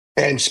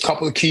and a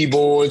couple of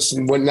keyboards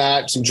and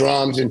whatnot, some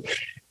drums. And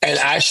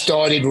I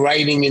started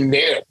writing in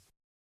there.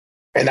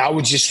 And I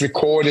would just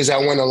record as I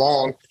went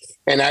along.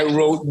 And I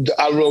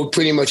wrote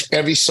pretty much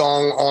every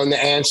song on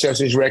the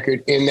Ancestors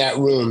record in that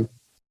room.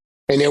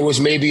 And there was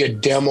maybe a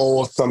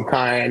demo of some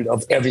kind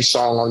of every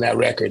song on that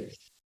record.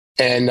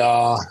 And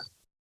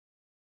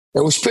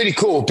it was pretty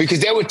cool because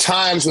there were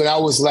times when I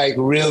was like,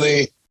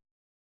 really,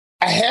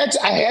 I had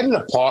an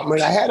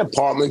apartment. I had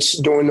apartments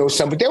during those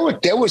times,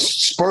 but there were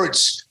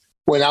spurts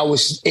when I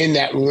was in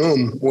that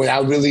room when I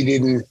really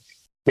didn't.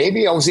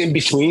 Maybe I was in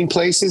between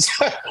places,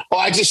 or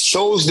I just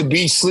chose to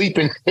be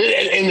sleeping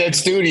in that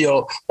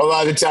studio a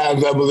lot of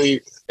times, I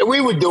believe. And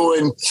we were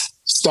doing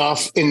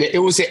stuff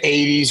it was the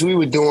 80s. We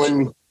were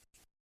doing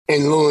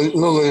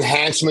little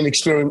enhancement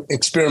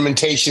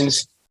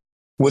experimentations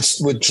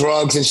with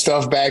drugs and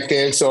stuff back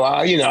then. So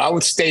I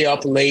would stay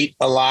up late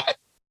a lot,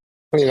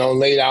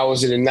 late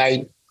hours of the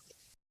night.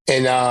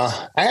 And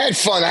I had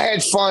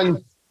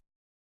fun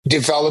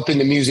developing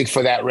the music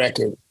for that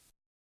record.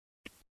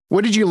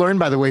 What did you learn,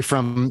 by the way,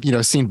 from,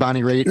 seeing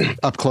Bonnie Raitt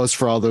up close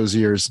for all those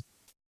years?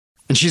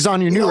 And she's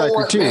on your new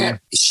record too. Man,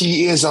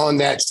 she is on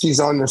that. She's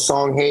on the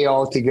song Hey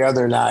All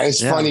Together now.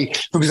 It's funny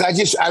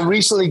because I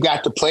recently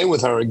got to play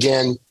with her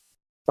again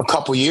a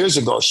couple years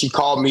ago. She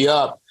called me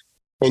up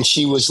and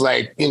she was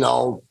like,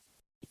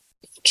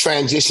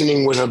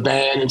 transitioning with her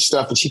band and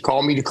stuff. And she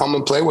called me to come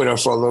and play with her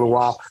for a little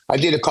while. I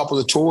did a couple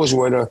of tours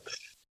with her,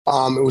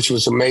 which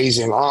was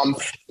amazing.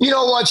 You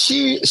know what?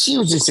 She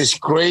was just this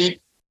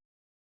great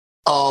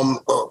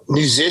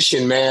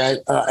musician, man,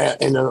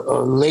 and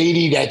a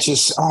lady that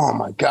just, oh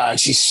my God,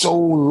 she's so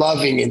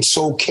loving and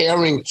so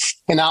caring.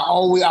 And I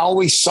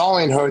always saw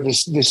in her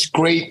this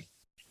great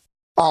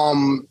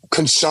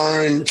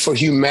concern for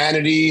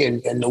humanity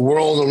and the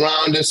world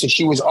around us. And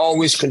she was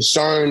always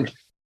concerned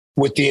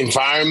with the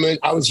environment.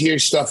 I was hearing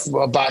stuff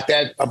about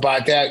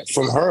that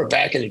from her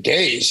back in the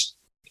days.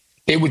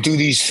 They would do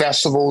these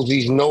festivals,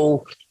 these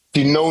no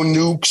the no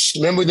nukes.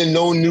 Remember the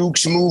no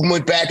nukes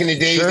movement back in the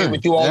days? Sure. They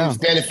would do all these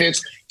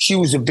benefits. She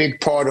was a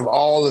big part of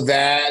all of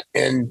that.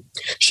 And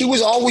she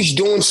was always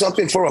doing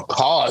something for a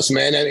cause,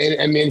 man.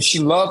 I mean, she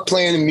loved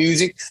playing the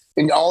music,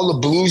 and all the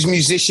blues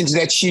musicians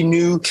that she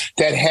knew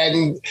that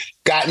hadn't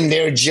gotten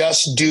their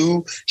just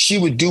due, she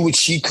would do what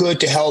she could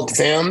to help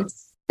them.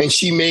 And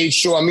she made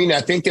sure, I mean,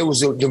 I think there was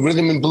the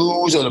Rhythm and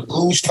Blues or the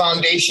Blues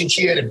Foundation.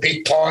 She had a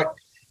big part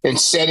in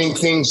setting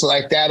things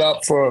like that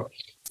up for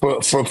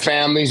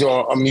families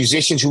or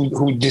musicians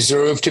who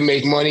deserved to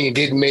make money and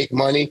didn't make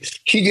money.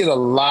 She did a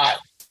lot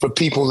for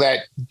people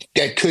that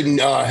couldn't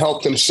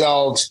help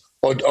themselves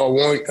or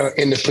weren't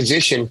in the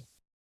position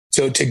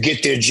to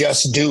get their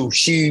just due.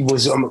 She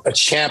was a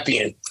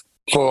champion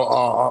for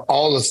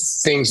all the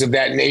things of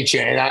that nature,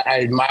 and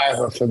I admire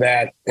her for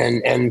that,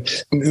 and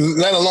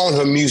let alone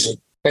her music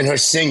and her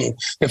singing.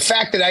 The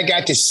fact that I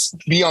got to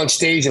be on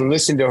stage and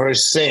listen to her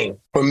sing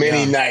for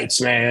many nights,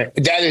 man,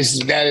 that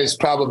is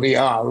probably,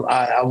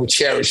 I would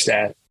cherish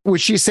that. Would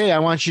she say, I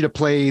want you to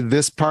play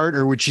this part,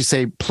 or would she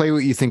say, play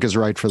what you think is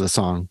right for the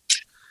song?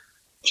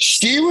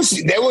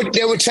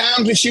 There were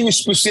times when she was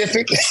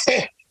specific.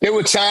 There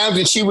were times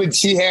that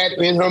she had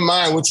in her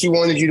mind what she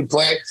wanted you to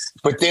play.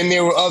 But then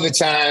there were other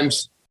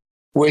times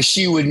where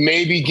she would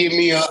maybe give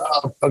me a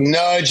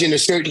nudge in a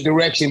certain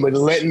direction, but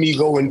let me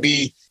go and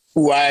be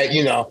who I,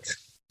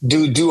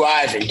 do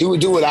Ivan.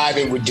 Do what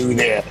Ivan would do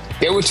there.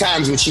 There were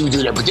times when she would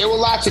do that, but there were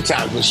lots of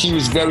times when she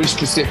was very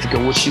specific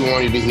on what she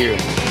wanted to hear.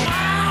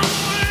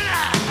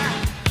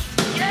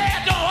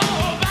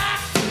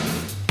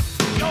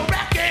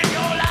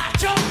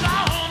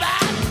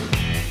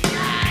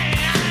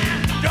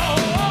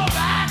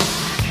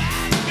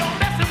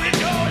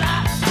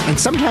 And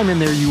sometime in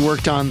there, you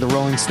worked on the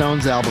Rolling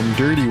Stones album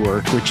Dirty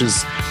Work, which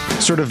is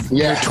sort of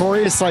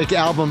notorious like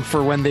album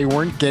for when they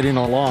weren't getting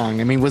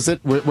along. I mean, were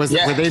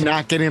they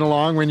not getting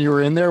along when you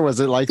were in there? Was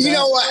it like that? You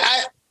know what?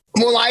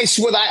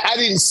 I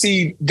didn't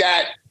see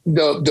that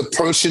the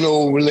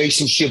personal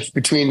relationships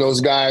between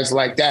those guys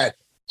like that.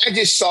 I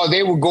just saw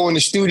they would go in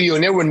the studio,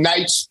 and there were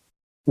nights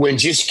when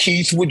just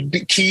Keith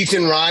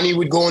and Ronnie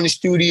would go in the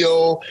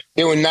studio.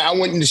 I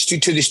went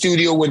to the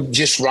studio with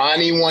just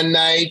Ronnie one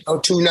night or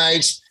two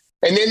nights.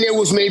 And then there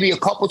was maybe a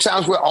couple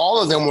times where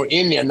all of them were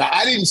in there. Now,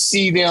 I didn't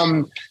see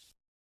them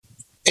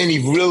any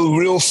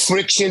real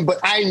friction, but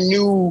I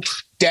knew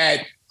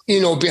that,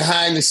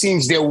 behind the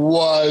scenes, there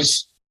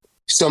was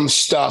some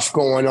stuff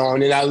going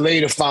on. And I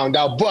later found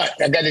out. But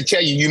I got to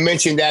tell you, you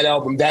mentioned that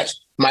album. That's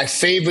my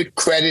favorite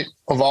credit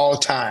of all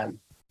time.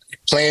 I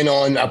played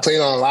on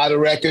a lot of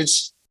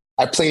records.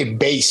 I played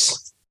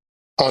bass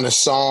on a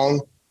song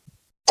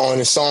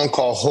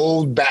called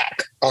Hold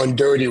Back on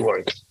Dirty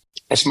Work.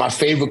 That's my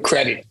favorite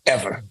credit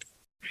ever.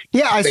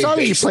 Yeah, I saw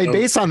that you played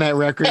bass on that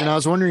record, and I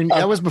was wondering,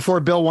 that was before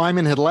Bill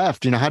Wyman had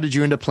left. How did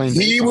you end up playing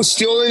bass? He was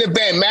still in the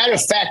band. Matter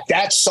of fact,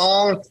 that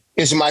song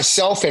is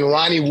myself and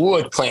Ronnie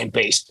Wood playing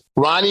bass.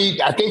 Ronnie,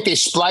 I think they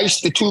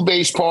spliced the two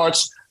bass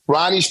parts.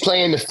 Ronnie's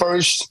playing the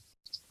first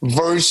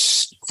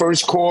verse,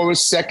 first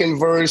chorus, second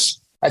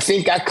verse. I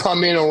think I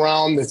come in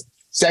around the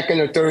second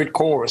or third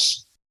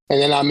chorus,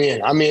 and then I'm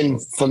in. I'm in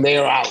from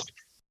there out.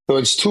 So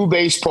it's two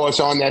bass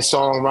parts on that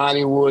song,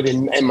 Ronnie Wood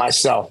and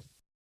myself.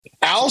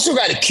 I also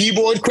got a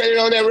keyboard credit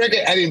on that record.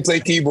 I didn't play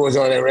keyboards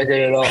on that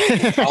record at all.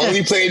 I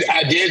only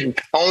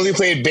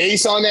played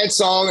bass on that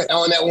song,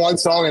 on that one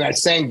song, and I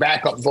sang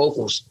backup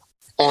vocals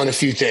on a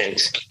few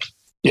things.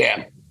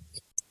 Yeah.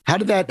 How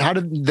did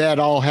that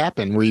all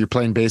happen? Were you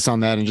playing bass on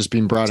that and just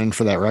being brought in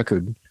for that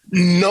record?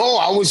 No,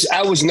 I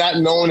was not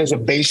known as a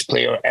bass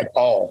player at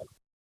all.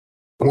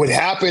 What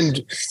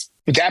happened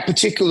that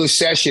particular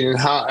session and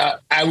how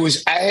I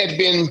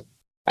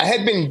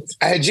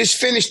had just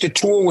finished a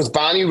tour with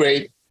Bonnie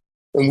Raitt,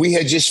 and we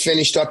had just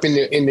finished up in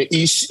the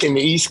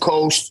East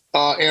Coast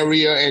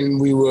area, and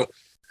we were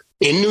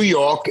in New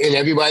York, and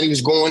everybody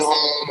was going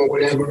home or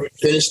whatever.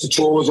 Finished, the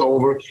tour was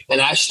over, and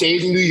I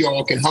stayed in New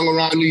York and hung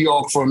around New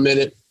York for a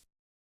minute,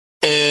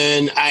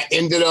 and I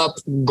ended up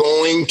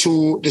going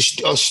to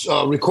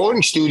the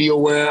recording studio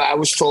where I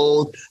was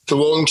told the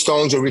Rolling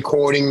Stones are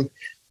recording.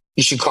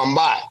 You should come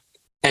by.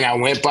 And I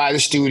went by the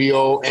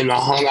studio and I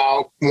hung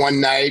out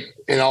one night,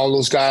 and all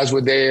those guys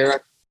were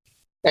there.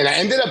 And I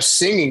ended up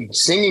singing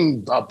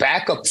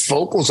backup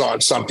vocals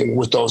on something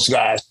with those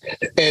guys.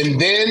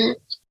 And then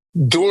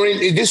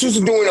this was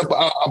during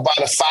about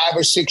a 5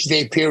 or 6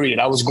 day period.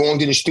 I was going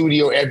to the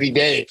studio every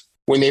day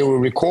when they were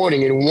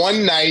recording. And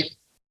one night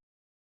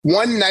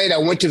I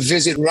went to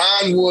visit.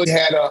 Ron Wood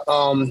had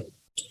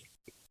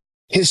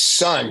his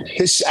son.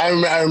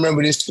 I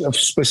remember this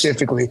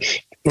specifically.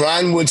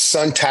 Ron Wood's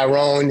son,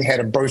 Tyrone, had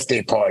a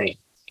birthday party.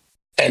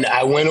 And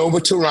I went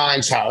over to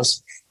Ron's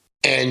house,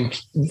 and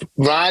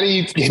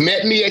Ronnie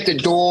met me at the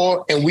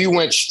door, and we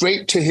went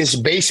straight to his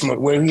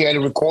basement where he had a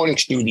recording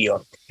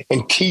studio.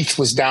 And Keith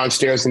was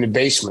downstairs in the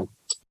basement.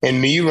 And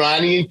me,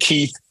 Ronnie, and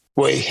Keith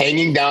were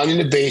hanging down in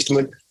the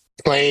basement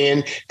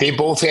playing. They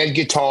both had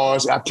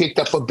guitars. I picked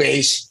up a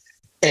bass,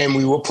 and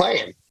we were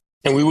playing.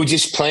 And we were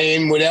just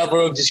playing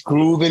whatever, just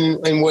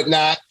grooving and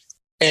whatnot.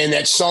 And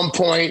at some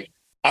point,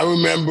 I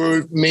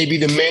remember maybe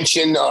the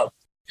mention of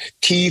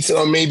Keith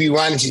or maybe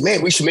Ron said,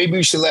 man, maybe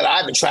we should let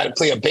Ivan try to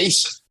play a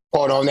bass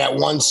part on that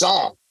one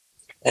song.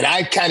 And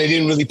I kind of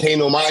didn't really pay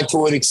no mind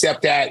to it,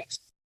 except that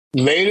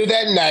later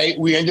that night,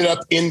 we ended up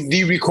in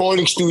the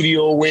recording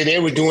studio where they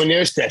were doing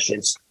their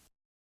sessions.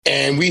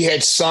 And we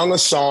had sung a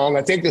song.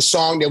 I think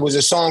there was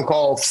a song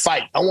called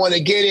Fight. I want to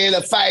get in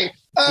a fight.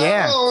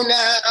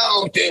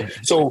 Oh, no.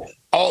 So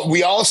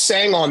we all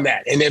sang on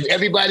that. And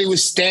everybody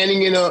was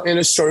standing in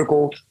a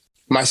circle.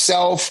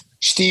 Myself,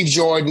 Steve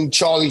Jordan,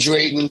 Charlie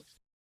Drayton,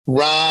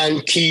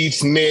 Ron,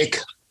 Keith, Mick,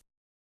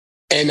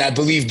 and I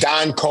believe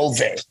Don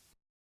Covey.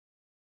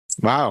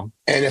 Wow.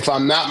 And if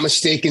I'm not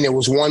mistaken, there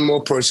was one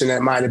more person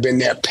that might have been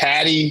there.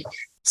 Patty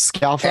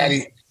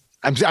Scalfa.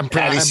 I'm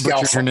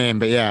butchering her name,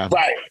 but yeah.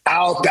 Right.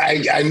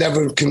 I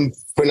never can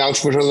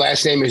pronounce what her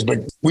last name is, but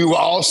we were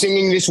all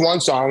singing this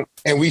one song,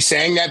 and we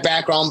sang that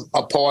background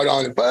part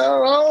on it.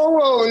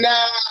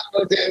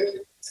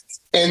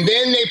 And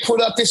then they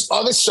put up this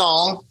other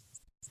song,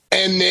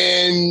 and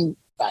then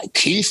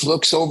Keith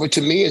looks over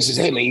to me and says,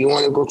 hey, man, you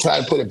want to go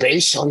try to put a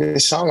bass on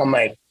this song? I'm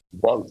like,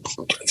 well,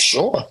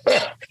 sure.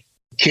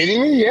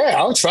 Kidding me? Yeah,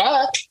 I'll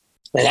try.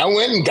 And I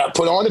went and got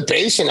put on the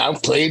bass, and I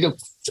played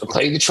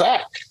the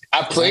track.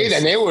 I played,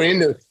 and they were in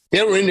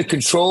the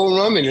control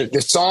room, and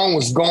the song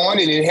was going,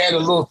 and it had a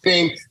little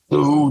thing,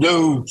 do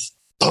do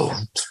do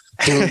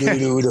do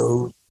do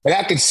do, and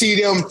I could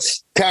see them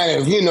kind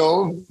of,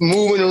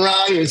 moving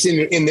around. It's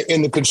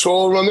in the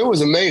control room. It was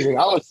amazing.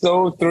 I was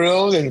so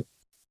thrilled, and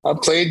I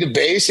played the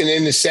bass, and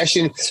in the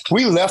session,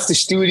 we left the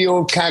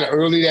studio kind of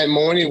early that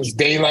morning. It was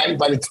daylight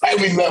by the time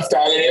we left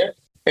out of there,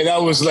 and I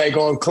was like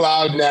on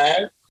cloud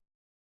nine.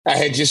 I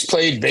had just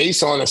played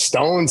bass on a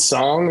Stones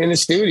song in the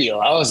studio.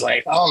 I was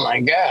like, oh my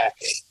God.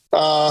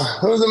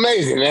 It was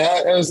amazing,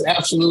 man. It was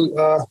absolute.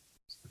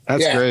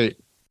 That's great.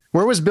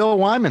 Where was Bill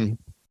Wyman?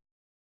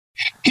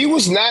 He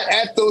was not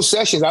at those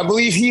sessions. I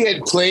believe he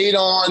had played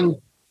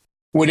on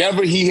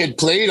whatever he had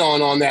played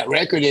on that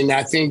record. And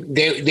I think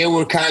they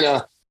were kind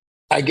of,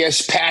 I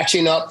guess,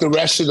 patching up the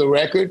rest of the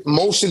record.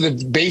 Most of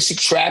the basic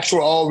tracks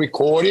were all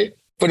recorded.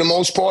 For the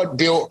most part,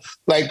 Bill,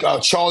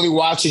 Charlie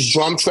Watts'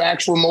 drum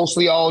tracks were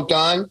mostly all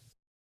done.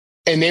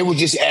 And they were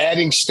just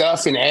adding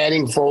stuff and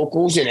adding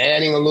vocals and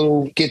adding a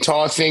little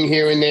guitar thing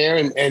here and there.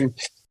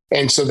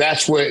 And so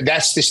that's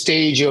the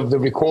stage of the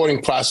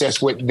recording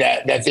process with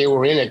that they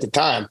were in at the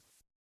time.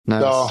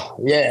 Nice.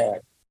 So,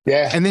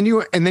 yeah. And then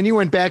you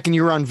went back and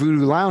you were on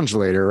Voodoo Lounge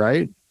later,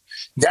 right?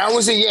 That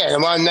was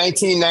around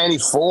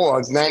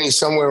 1994, 90,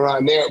 somewhere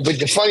around there. But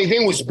the funny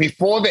thing was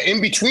in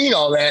between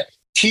all that,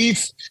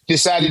 Keith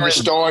decided to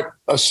start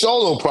a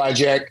solo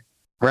project.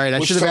 Right.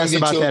 I should have asked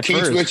about that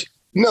first.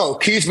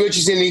 Keith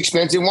Richards and the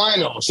Expensive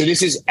Wino. So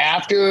this is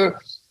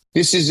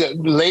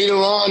later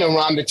on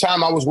around the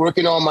time I was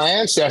working on my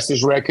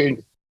Ancestors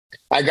record.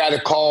 I got a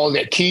call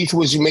that Keith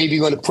was maybe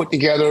going to put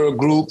together a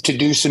group to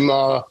do some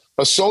a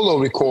solo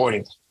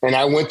recording. And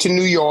I went to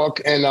New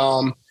York,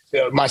 and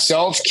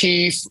myself,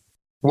 Keith,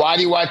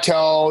 Waddy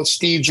Wachtel,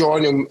 Steve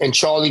Jordan, and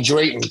Charlie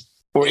Drayton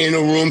were in a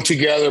room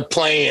together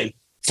playing.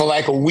 For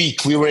like a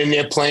week, we were in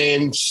there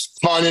playing,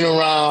 funning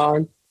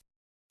around,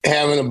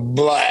 having a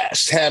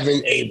blast,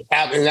 having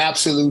an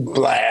absolute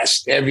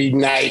blast every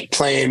night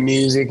playing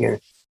music. And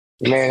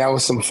man, that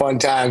was some fun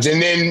times.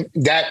 And then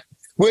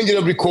we ended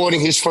up recording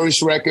his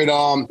first record,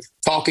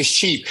 Talk Is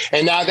Cheap.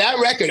 And now that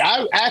record,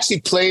 I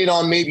actually played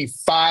on maybe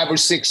 5 or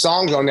 6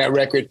 songs on that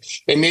record.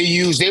 And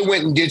they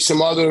went and did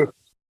some other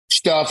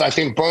stuff. I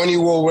think Bernie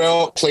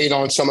Worrell played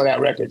on some of that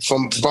record.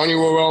 From Bernie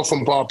Worrell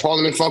from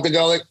Parliament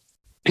Funkadelic.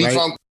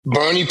 P-Funk.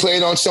 Bernie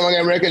played on some of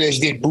that record. They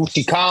did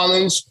Bootsy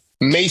Collins,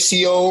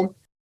 Maceo.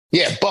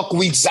 Yeah,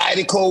 Buckwheat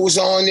Zydeco was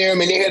on there. I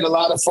mean, they had a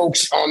lot of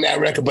folks on that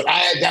record. But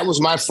that was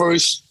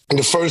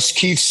the first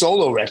Keith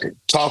solo record,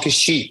 Talk Is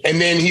Cheap. And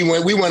then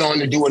we went on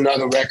to do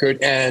another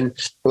record and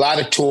a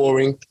lot of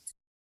touring.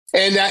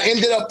 And I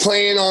ended up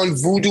playing on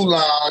Voodoo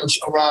Lounge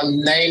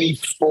around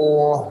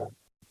 94.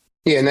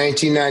 Yeah,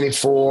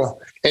 1994.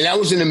 And that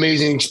was an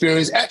amazing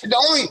experience. I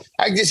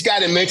just got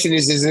to mention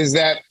is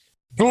that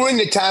during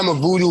the time of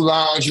Voodoo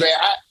Lounge, man,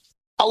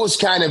 I was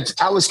kind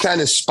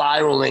of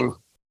spiraling.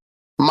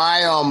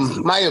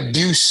 My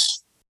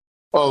abuse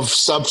of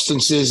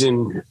substances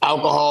and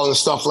alcohol and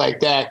stuff like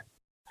that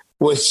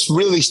was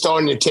really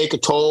starting to take a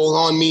toll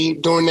on me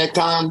during that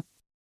time.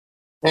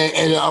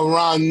 And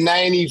around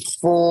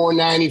 94,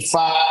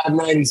 95,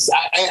 96,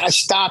 I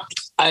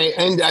stopped. I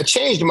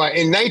changed in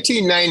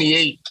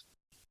 1998.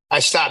 I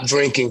stopped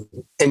drinking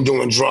and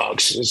doing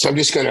drugs. So I'm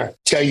just going to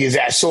tell you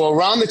that. So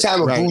around the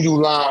time of Voodoo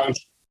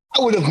Lounge,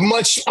 I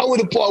wish I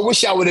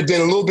would have been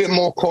a little bit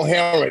more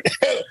coherent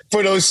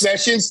for those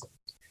sessions.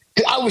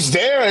 I was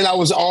there and I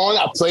was on.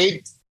 I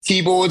played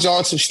keyboards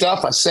on some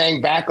stuff. I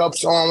sang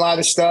backups on a lot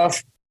of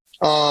stuff.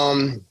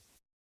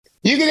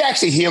 You could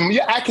actually hear me.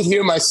 I could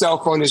hear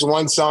myself on this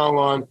one song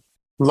on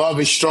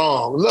Love Is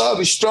Strong. Love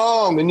is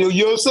strong and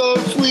you're so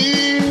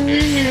sweet.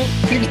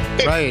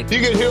 You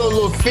can hear a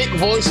little thick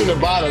voice in the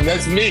bottom.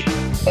 That's me.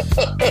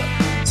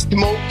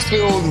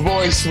 smoke-filled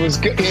voice was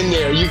in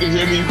there. You can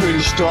hear me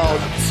pretty strong.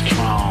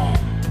 Strong,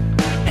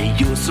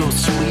 and you're so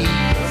sweet,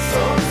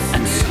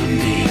 and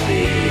someday,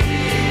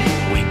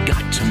 babe, we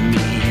got to meet.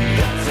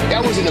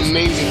 That was an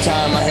amazing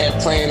time I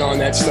had playing on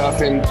that stuff,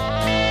 and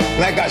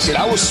like I said,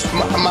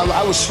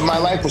 my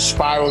life was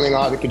spiraling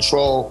out of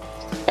control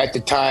at the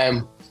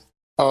time.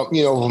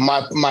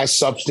 My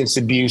substance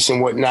abuse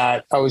and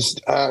whatnot. I was,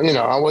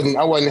 I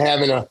wasn't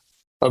having a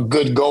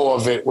good go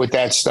of it with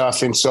that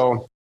stuff, and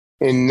so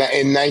in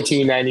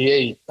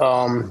 1998,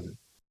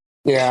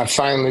 I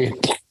finally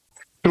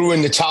threw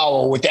in the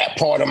towel with that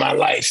part of my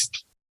life.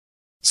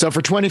 So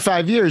for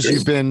 25 years,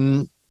 you've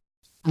been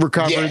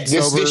recovered,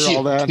 sober,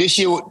 all that. This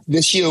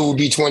year will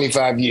be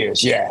 25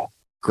 years. Yeah.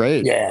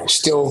 Great. Yeah.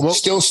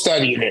 Still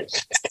studying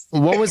it.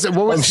 What was it?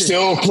 I'm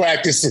still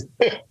practicing.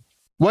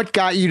 What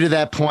got you to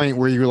that point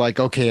where you were like,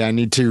 okay, I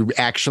need to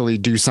actually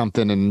do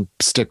something and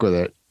stick with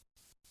it?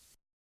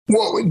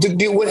 Well,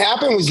 what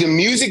happened was the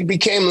music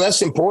became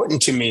less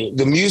important to me.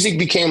 The music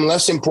became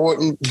less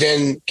important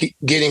than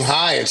getting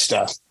high and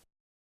stuff.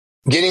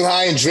 Getting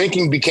high and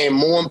drinking became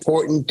more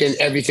important than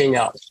everything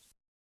else.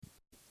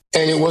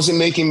 And it wasn't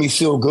making me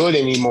feel good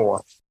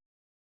anymore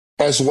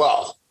as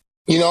well.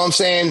 You know what I'm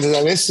saying?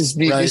 This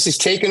is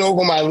taking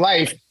over my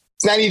life.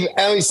 It's not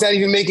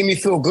even making me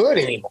feel good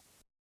anymore.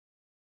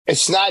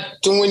 It's not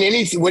doing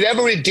anything.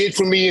 Whatever it did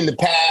for me in the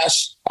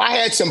past, I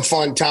had some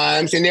fun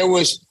times, and there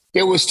was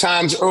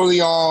times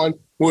early on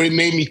where it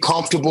made me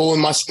comfortable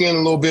in my skin a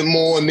little bit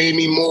more and made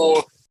me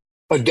more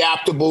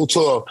adaptable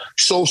to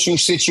social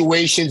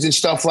situations and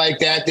stuff like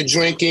that, the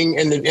drinking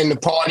and the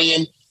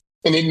partying.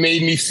 And it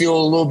made me feel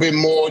a little bit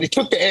more, it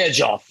took the edge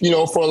off,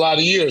 for a lot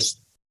of years.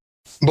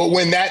 But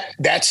when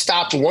that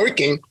stopped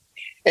working,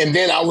 and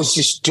then I was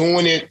just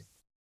doing it,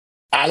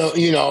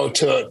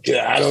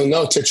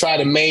 to try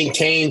to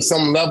maintain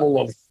some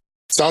level of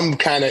some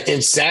kind of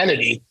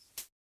insanity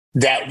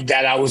that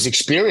I was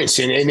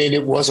experiencing, and then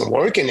it wasn't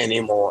working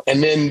anymore.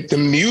 And then the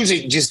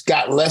music just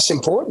got less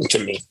important to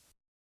me.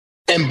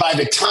 And by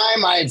the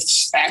time I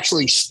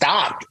actually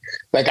stopped,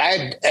 like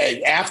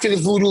after the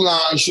Voodoo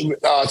Lounge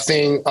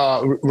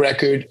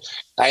record,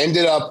 I had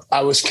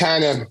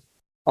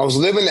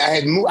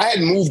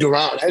moved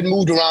around. I had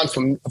moved around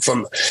from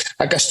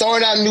like I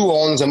started out in New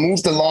Orleans. I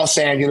moved to Los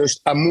Angeles.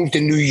 I moved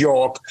to New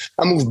York.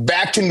 I moved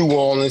back to New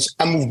Orleans.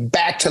 I moved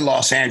back to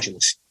Los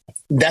Angeles.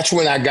 That's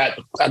when I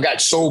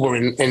got sober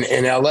in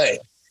LA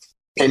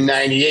in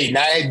 98. And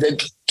I had been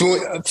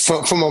doing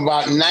from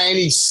about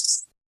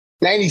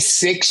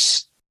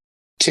 96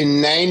 to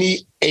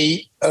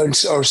 98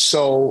 or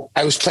so.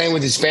 I was playing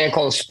with this band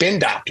called Spin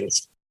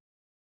Doctors.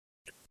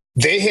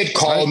 They had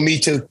called me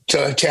to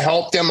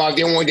help them out.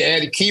 They wanted to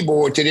add a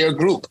keyboard to their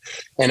group,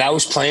 and I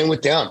was playing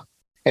with them.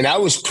 And I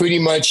was pretty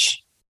much,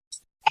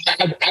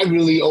 I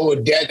really owe a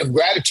debt of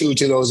gratitude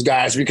to those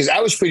guys, because I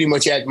was pretty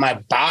much at my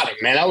bottom,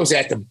 man. I was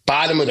at the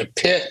bottom of the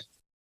pit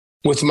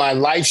with my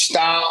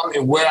lifestyle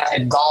and where I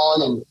had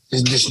gone and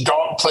this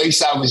dark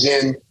place I was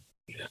in.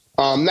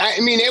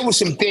 There were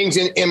some things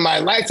in my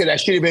life that I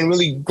should have been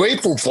really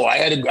grateful for. I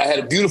had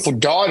a beautiful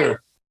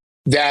daughter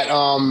I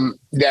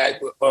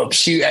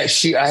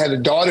had a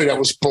daughter that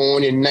was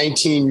born in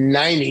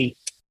 1990.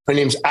 Her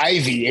name's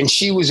Ivy, and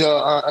she was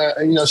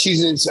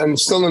she's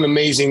still an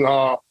amazing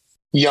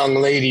young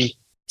lady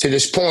to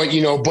this point,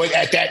 but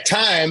at that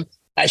time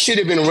I should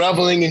have been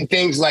reveling in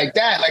things like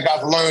that. Like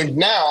I've learned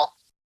now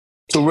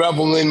to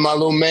revel in my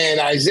little man,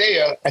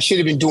 Isaiah. I should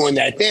have been doing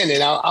that then.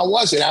 And I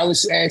wasn't.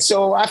 And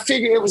so I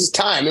figured it was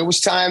time. It was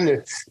time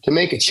to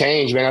make a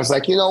change, man. I was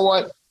like, you know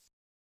what?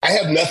 I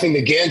have nothing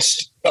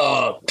against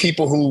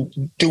people who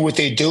do what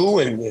they do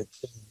and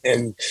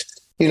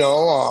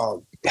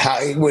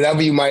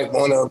whatever you might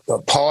want to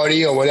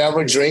party or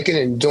whatever, drinking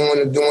and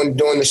doing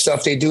the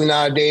stuff they do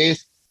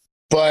nowadays.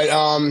 But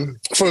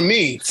for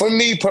me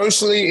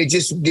personally, it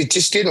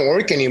just didn't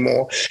work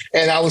anymore.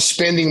 And I was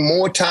spending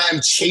more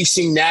time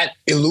chasing that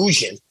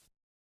illusion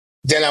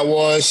than I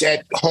was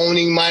at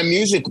honing my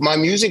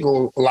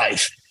musical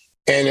life.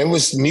 And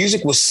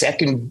music was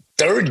second,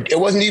 third. It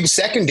wasn't even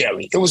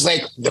secondary. It was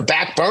like the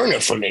back burner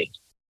for me.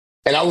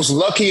 And I was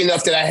lucky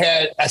enough that I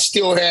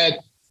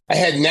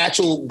had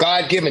natural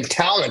God-given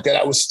talent that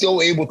I was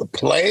still able to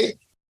play,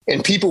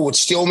 and people would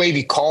still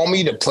maybe call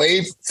me to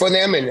play for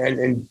them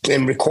and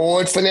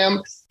record for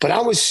them. But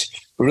I was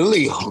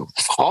really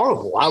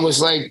horrible. I was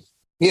like,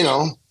 it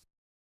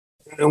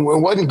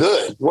wasn't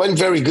good. It wasn't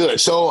very good.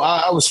 So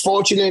I was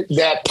fortunate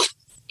that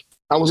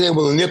I was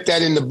able to nip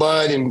that in the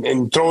bud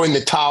and throw in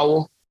the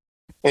towel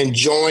and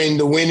join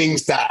the winning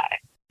side.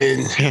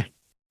 And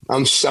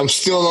I'm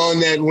still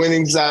on that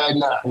winning side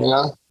now,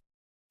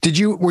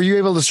 Were you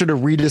able to sort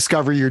of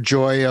rediscover your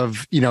joy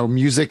of,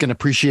 music and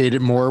appreciate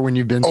it more when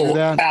you've been through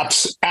that?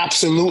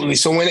 Absolutely.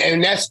 So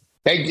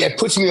that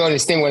puts me on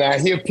this thing when I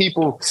hear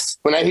people,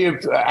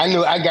 I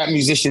know I got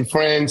musician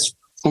friends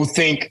who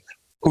think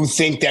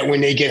that when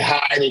they get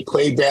high, they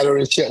play better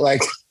and shit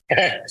like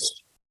that.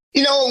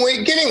 You know,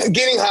 when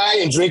getting high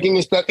and drinking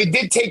and stuff, it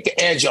did take the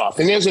edge off.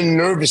 And there's a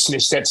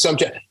nervousness that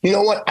sometimes, you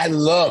know what? I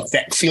love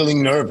that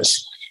feeling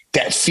nervous,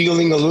 that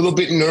feeling a little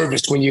bit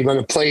nervous when you're going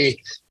to play,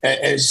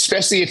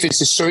 especially if it's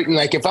a certain,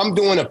 like if I'm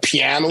doing a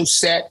piano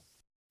set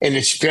and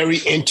it's very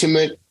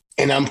intimate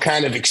and I'm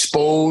kind of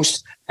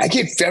exposed, I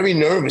get very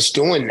nervous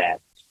doing that.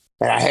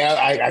 And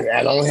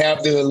I don't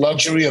have the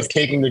luxury of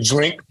taking a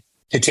drink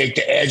to take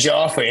the edge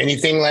off or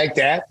anything like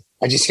that.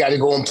 I just got to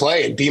go and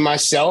play and be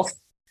myself.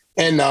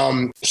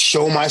 And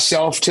show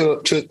myself to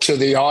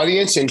the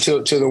audience and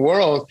to the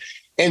world.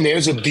 And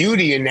there's a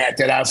beauty in that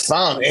I've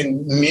found.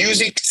 And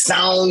music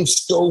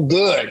sounds so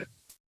good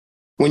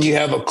when you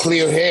have a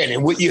clear head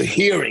and what you're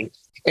hearing.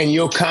 And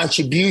your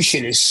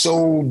contribution is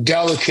so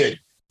delicate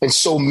and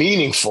so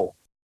meaningful.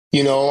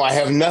 You know, I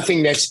have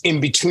nothing that's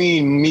in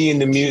between me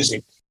and the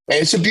music.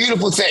 And it's a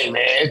beautiful thing,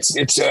 man.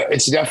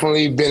 It's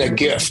definitely been a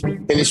gift.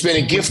 And it's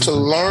been a gift to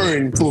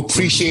learn to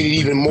appreciate it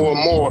even more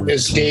and more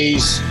as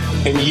days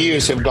and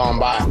years have gone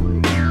by.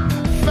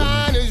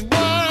 Fine as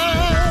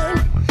wine,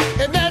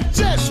 and that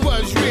just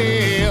was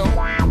real.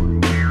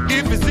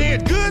 If it's a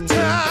good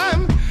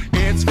time,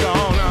 it's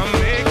gonna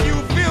make you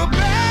feel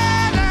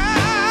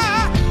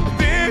better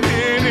than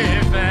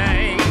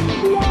anything.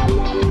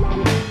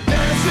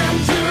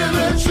 Listen to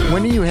the truth.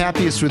 When are you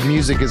happiest with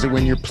music? Is it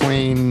when you're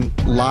playing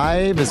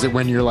live? Is it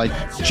when you're like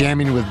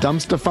jamming with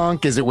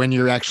Dumpstaphunk? Is it when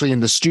you're actually in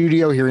the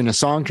studio hearing a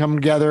song come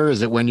together?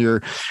 Is it when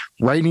you're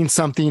writing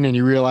something and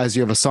you realize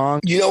you have a song?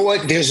 You know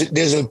what? There's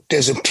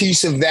a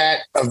piece of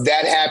that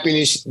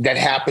happiness that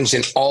happens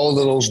in all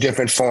of those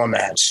different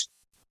formats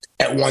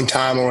at one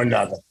time or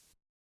another.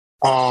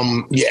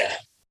 Yeah,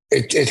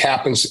 it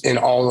happens in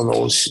all of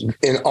those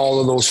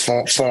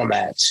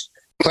formats.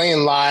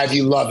 Playing live,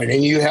 you love it,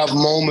 and you have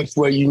moments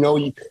where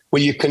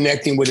where you're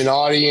connecting with an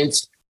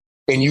audience,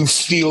 and you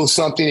feel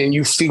something, and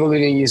you feel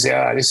it, and you say,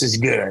 "Ah, this is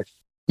good,"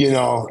 you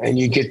know, and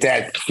you get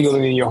that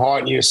feeling in your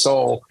heart and your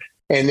soul.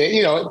 And then,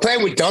 you know,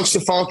 playing with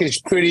Dumpstaphunk is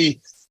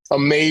pretty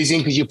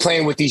amazing because you're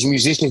playing with these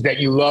musicians that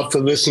you love to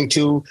listen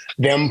to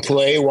them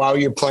play while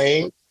you're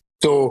playing.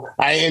 So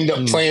I end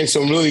up playing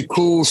some really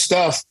cool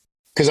stuff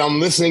because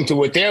I'm listening to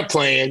what they're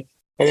playing,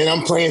 and then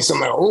I'm playing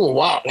something like, oh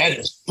wow, that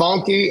is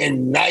funky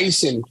and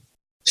nice and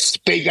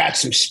got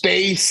some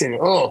space and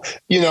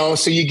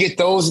so you get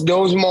those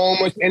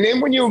moments. And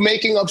then when you're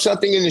making up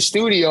something in the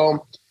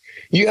studio,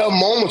 you have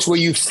moments where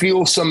you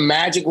feel some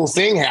magical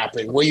thing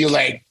happen, where you're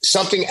like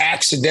something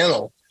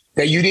accidental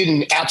that you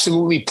didn't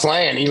absolutely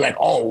plan. And you're like,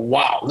 oh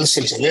wow,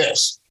 listen to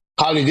this.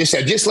 How did this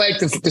happen? Just like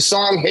the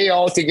song Hey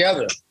All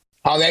Together,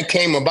 how that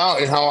came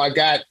about and how I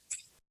got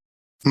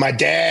my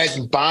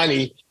dad,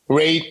 Bonnie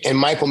Raitt, and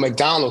Michael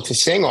McDonald to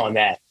sing on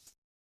that.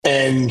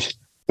 And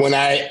when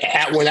I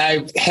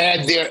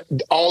had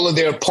all of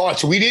their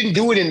parts, we didn't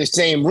do it in the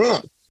same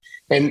room.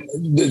 And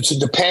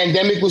the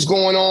pandemic was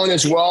going on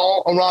as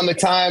well around the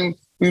time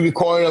we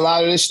recorded a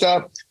lot of this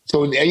stuff.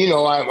 So, you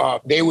know,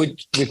 they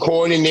would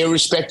record in their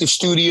respective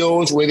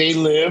studios where they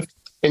lived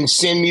and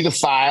send me the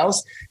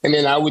files. And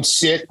then I would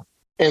sit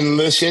and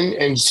listen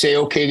and say,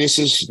 okay, this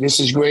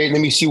is great. Let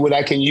me see what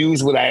I can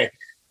use,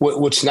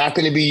 what's not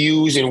going to be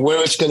used and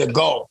where it's going to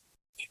go.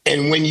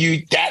 And when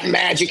that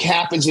magic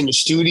happens in the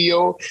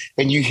studio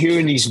and you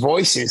hear these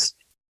voices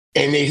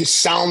and they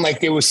sound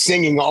like they were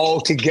singing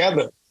all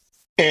together.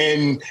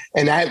 And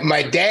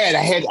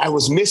I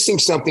was missing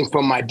something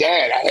from my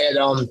dad.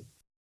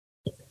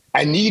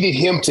 I needed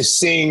him to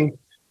sing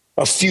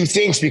a few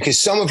things because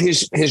some of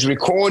his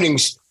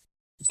recordings,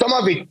 some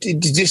of it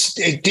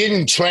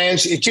didn't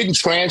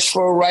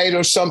transfer right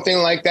or something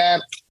like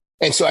that.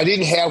 And so I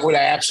didn't have what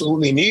I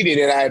absolutely needed.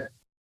 And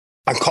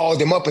I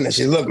called him up and I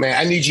said, look, man,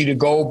 I need you to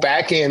go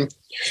back in.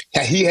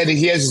 He has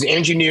his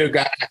engineer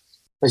guy.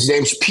 His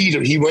name's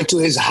Peter. He went to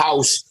his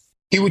house.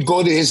 He would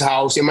go to his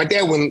house, and my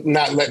dad was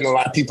not letting a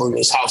lot of people in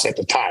his house at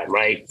the time,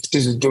 right?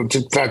 And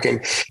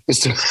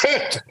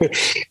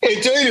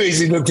so anyway, he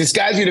said, look, this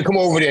guy's going to come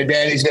over there,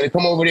 Dad. He's going to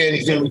come over there and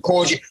he's going to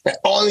record you. And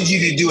all I need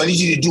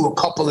you to do a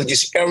couple of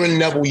just Aaron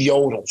Neville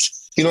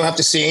yodels. You don't have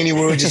to say any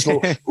words. Just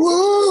go,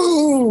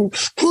 woo,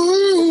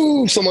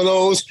 woo, some of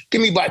those.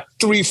 Give me about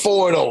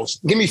 3-4 of those.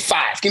 Give me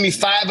 5. Give me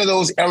 5 of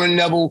those Aaron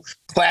Neville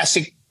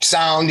classic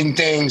sounding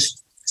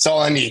things. That's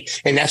all I need.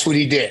 And that's what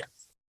he did.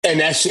 And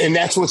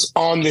that's what's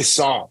on this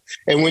song.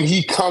 And when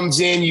he comes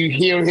in, you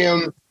hear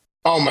him,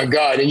 oh my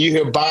God. And you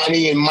hear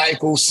Bonnie and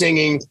Michael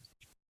singing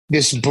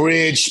this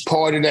bridge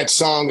part of that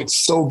song. It's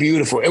so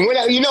beautiful. And when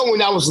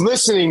I was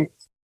listening,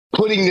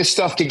 putting this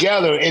stuff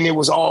together and it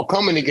was all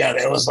coming together,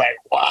 it was like,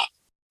 wow.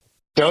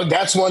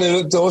 That's one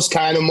of those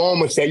kind of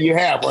moments that you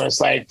have where it's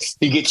like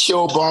you get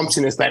chill bumps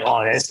and it's like,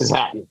 oh, this is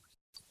happening.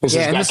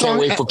 I can't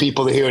wait for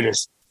people to hear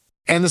this.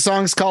 And the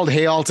song's called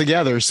Hey All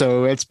Together,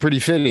 so it's pretty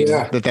fitting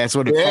that's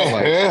what it felt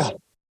like.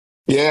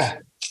 Yeah.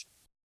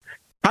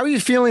 How are you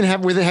feeling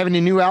with having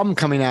a new album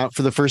coming out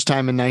for the first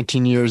time in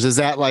 19 years? Is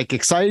that like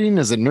exciting?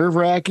 Is it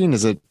nerve-wracking?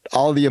 Is it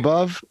all of the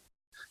above?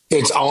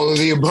 It's all of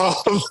the above.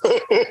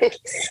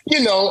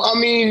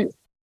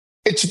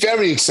 It's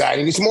very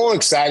exciting. It's more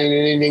exciting than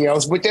anything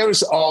else, but there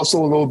is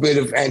also a little bit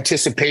of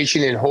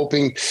anticipation and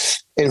hoping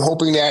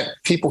that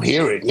people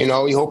hear it, you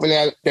know, you're hoping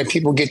that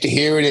people get to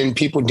hear it and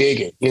people dig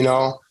it, you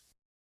know.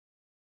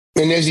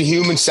 And there's a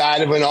human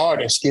side of an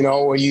artist, you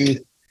know, where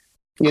you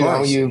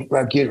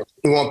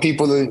want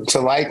people to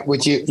like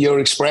with your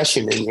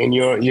expression and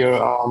your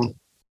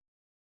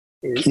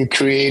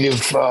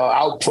creative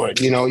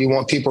output, you know. You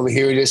want people to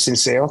hear this and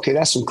say, okay,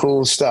 that's some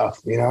cool stuff,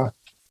 you know.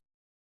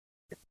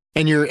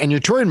 And you're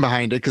touring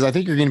behind it, because I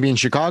think you're going to be in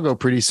Chicago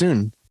pretty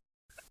soon.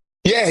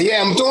 Yeah,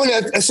 I'm doing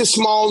it's a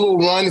small little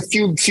run, a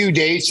few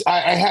dates.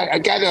 I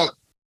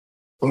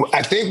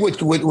think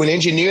what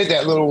engineered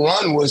that little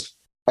run was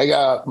I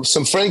got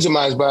some friends of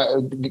mine by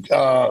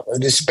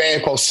this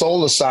band called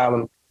Soul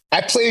Asylum.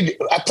 I played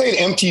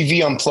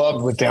MTV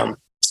Unplugged with them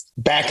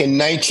back in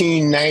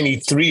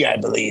 1993, I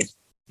believe.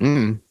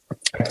 I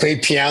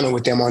played piano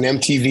with them on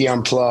MTV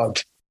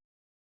Unplugged.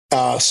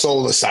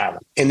 Soul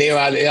Asylum, and they're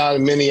out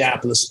of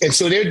Minneapolis, and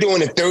so they're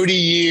doing a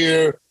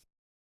 30-year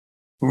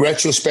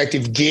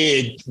retrospective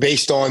gig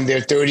based on their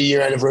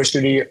 30-year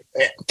anniversary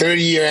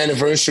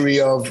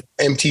of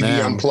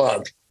MTV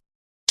Unplugged.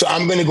 So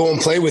I'm going to go and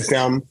play with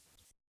them,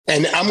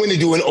 and I'm going to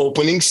do an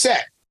opening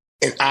set,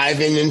 an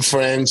Ivan and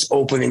Friends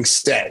opening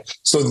set.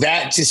 So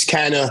that just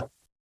kind of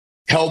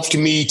helped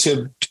me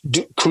to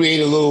create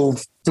a little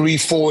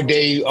 3-4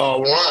 day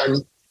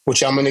run,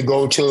 which I'm going to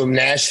go to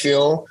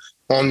Nashville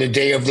on the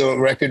day of the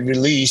record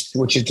release,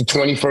 which is the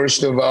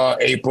 21st of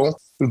April.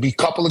 There'll be a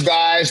couple of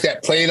guys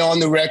that played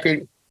on the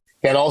record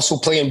that also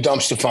play in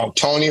Dumpstaphunk.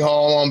 Tony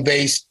Hall on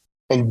bass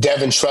and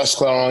Devin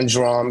Treskler on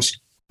drums.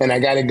 And I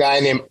got a guy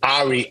named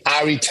Ari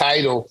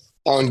Title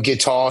on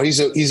guitar.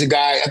 He's a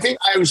guy, I think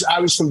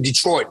Ari's from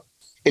Detroit,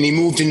 and he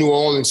moved to New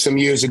Orleans some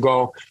years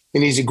ago,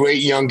 and he's a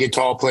great young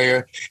guitar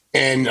player.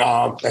 And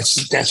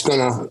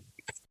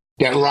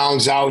that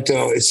rounds out.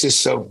 It's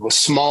just a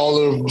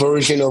smaller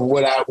version of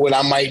what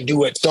I might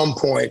do at some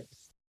point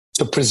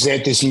to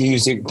present this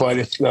music, but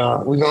it's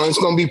going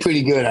to be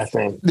pretty good, I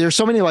think. There's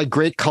so many like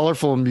great,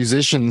 colorful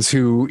musicians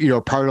who, you know,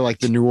 part of like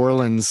the New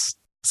Orleans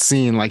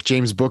scene, like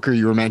James Booker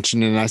you were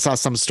mentioning, and I saw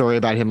some story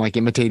about him like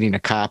imitating a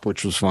cop,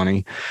 which was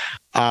funny.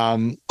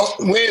 Would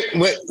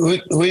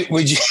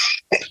you?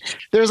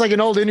 There's like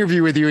an old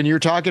interview with you, and you were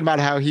talking about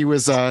how he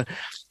was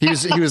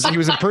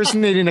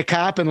impersonating a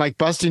cop and like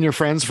busting your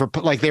friends for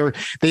like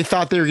they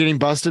thought they were getting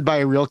busted by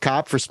a real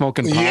cop for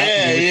smoking pot.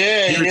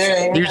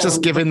 Yeah. He was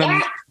just giving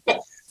them.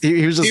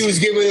 He was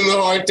giving them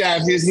a hard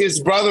time. His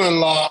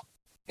brother-in-law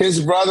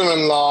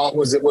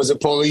was a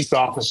police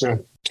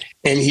officer,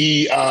 and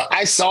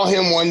I saw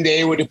him one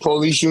day with a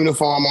police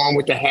uniform on,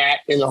 with the hat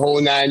and the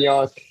whole 9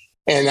 yards.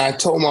 And I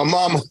told my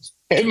mama,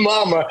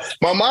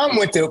 my mom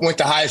went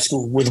to high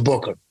school with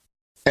Booker.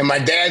 And my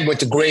dad went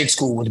to grade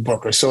school with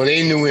Booker, so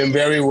they knew him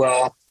very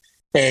well.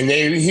 And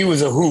he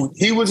was a hoot.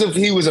 He was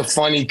a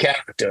funny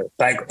character,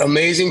 like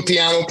amazing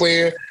piano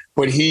player.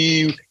 But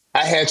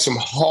I had some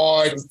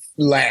hard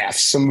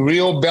laughs, some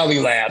real belly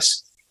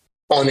laughs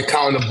on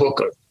account of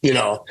Booker, you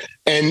know.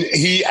 And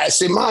I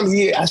said, Mom,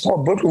 I saw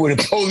Booker with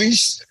a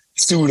police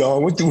suit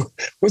on.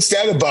 What's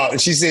that about?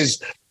 And she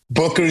says,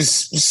 Booker's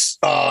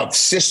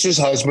sister's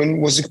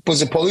husband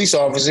was a police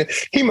officer.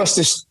 He must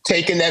have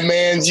taken that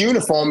man's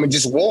uniform and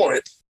just wore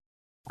it.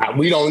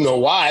 We don't know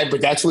why,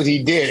 but that's what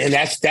he did. And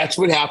that's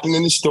what happened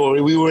in the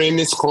story. We were in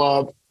this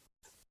club.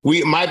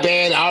 My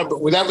band,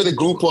 whatever the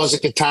group was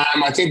at the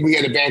time, I think we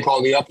had a band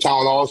called the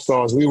Uptown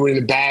All-Stars. We were in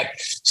the back,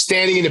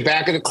 standing in the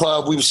back of the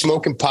club. We were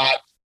smoking pot,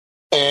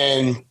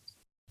 and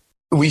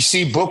we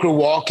see Booker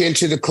walk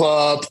into the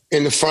club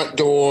in the front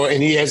door,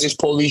 and he has his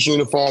police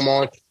uniform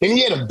on. And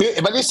he had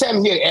by this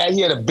time he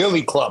had a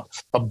billy club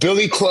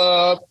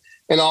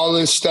and all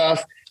this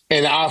stuff.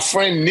 And our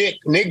friend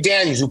Nick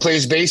Daniels, who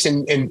plays bass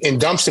in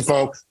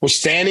Dumpstaphunk, was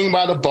standing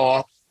by the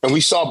bar, and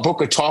we saw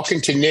Booker talking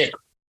to Nick.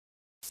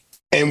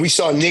 And we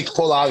saw Nick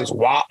pull out his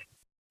WAP,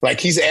 like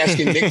he's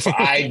asking Nick for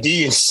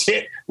ID and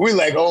shit. We're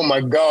like, oh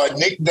my God,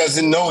 Nick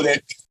doesn't know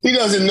that. He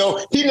doesn't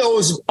know. He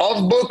knows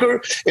of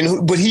Booker,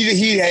 but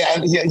he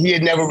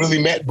had never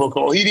really met Booker,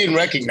 or he didn't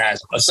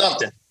recognize him or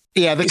something.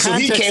 Yeah, the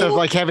context of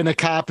like having a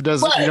cop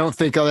doesn't. Right. You don't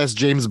think, oh, that's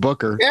James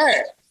Booker.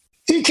 Yeah,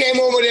 he came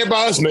over there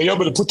by us, man. Y'all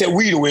better put that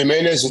weed away,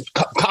 man. There's a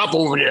cop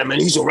over there, man.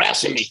 He's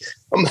harassing me.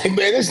 I'm like,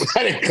 man, that's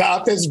not a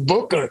cop. That's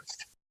Booker.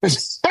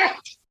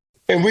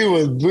 And we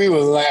were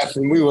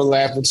laughing. We were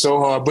laughing so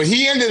hard. But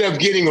he ended up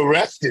getting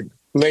arrested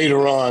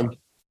later on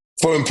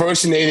for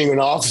impersonating an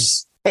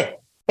officer.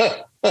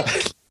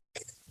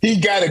 He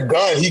got a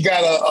gun. He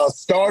got a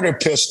starter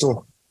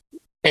pistol,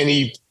 and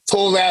he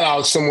pulled that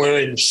out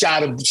somewhere and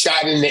shot in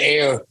the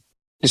air,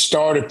 the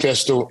starter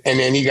pistol, and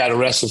then he got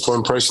arrested for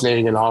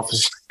impersonating an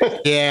officer.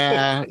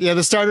 Yeah.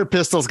 The starter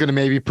pistol is going to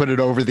maybe put it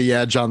over the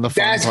edge on the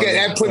phone. That's good.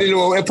 That put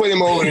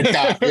him over the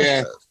top.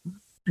 Yeah.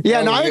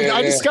 Yeah, no,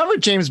 I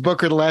discovered James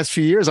Booker the last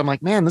few years. I'm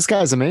like, man, this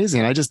guy's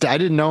amazing. I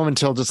didn't know him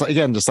until just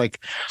like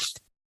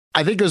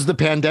I think it was the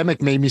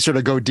pandemic made me sort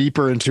of go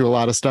deeper into a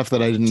lot of stuff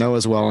that I didn't know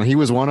as well. And he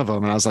was one of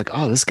them. And I was like,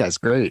 oh, this guy's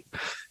great.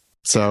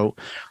 So,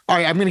 all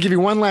right, I'm going to give you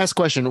one last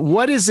question.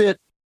 What is it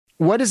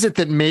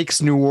that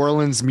makes New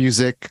Orleans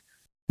music,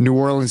 and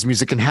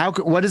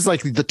what is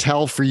like the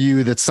tell for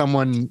you that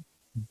someone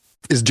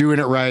is doing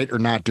it right or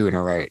not doing it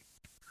right?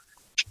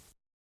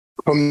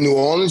 From New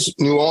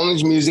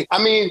Orleans music.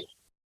 I mean,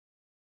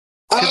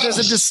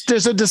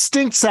 there's a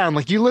distinct sound.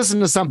 Like you listen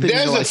to something,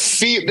 there's a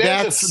feel.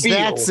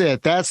 That's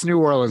it. That's New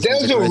Orleans.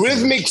 There's a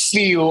rhythmic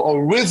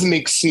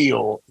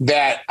feel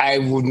that I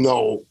would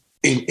know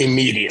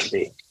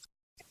immediately.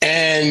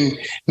 And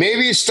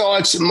maybe it's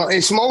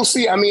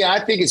mostly, I mean,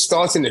 I think it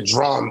starts in the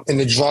drum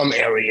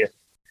area.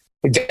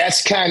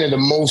 That's kind of the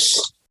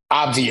most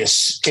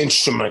obvious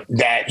instrument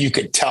that you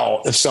could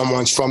tell if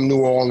someone's from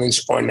New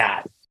Orleans or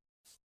not.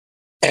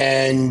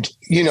 And,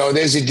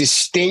 there's a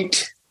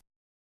distinct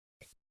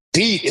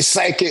beat. It's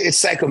like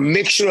a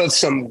mixture of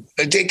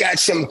they got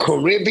some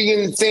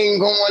Caribbean thing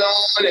going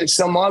on and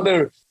some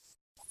other,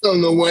 I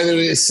don't know whether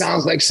it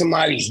sounds like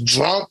somebody's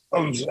drunk.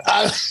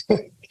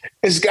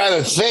 It's got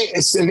a thing.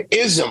 It's an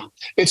ism.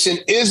 It's an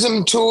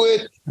ism to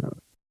it.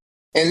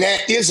 And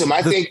that ism,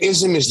 I think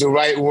ism is the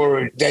right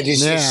word. That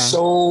is just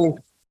so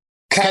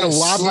kind of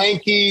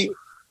slanky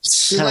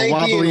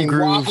and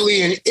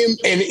wobbly and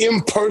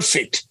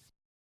imperfect.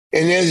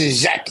 And there's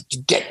it's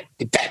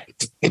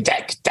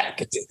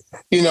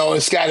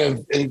got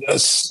a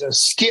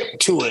skip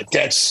to it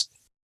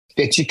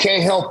that you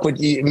can't help but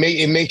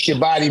it makes your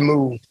body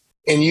move.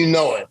 And you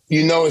know it.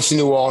 You know it's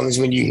New Orleans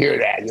when you hear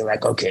that. You're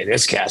like, okay,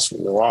 this cat's from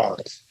New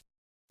Orleans.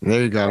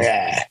 There you go.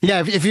 Yeah.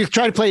 If you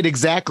try to play it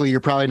exactly, you're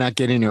probably not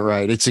getting it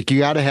right. It's like you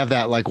got to have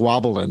that like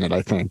wobble in it,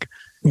 I think.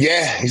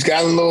 Yeah, he's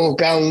got a little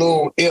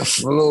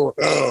it's a little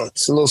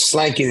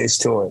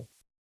slankiness to it.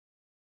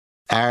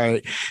 All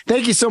right.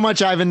 Thank you so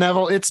much, Ivan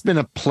Neville. It's been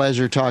a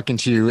pleasure talking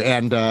to you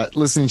and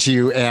listening to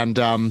you. And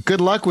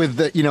good luck with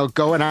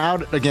going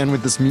out again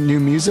with this new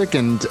music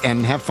and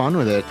have fun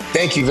with it.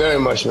 Thank you very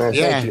much, man.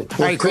 Yeah. Thank you.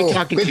 All right, cool. Great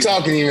talking to you. Good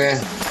talking to you, man.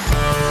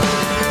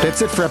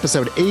 That's it for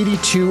episode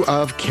 82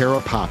 of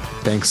Caro Pop.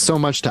 Thanks so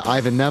much to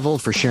Ivan Neville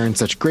for sharing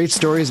such great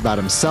stories about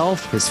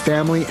himself, his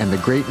family, and the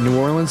great New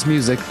Orleans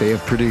music they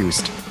have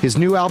produced. His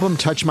new album,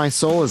 Touch My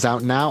Soul, is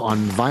out now on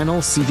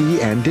vinyl,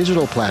 CD, and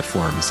digital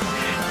platforms.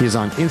 He is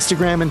on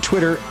Instagram and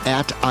Twitter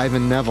at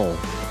Ivan Neville.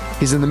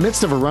 He's in the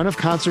midst of a run of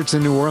concerts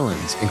in New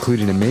Orleans,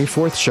 including a May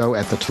 4th show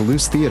at the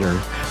Toulouse Theater,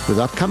 with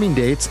upcoming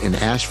dates in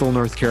Asheville,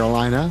 North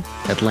Carolina,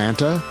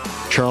 Atlanta,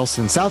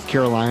 Charleston, South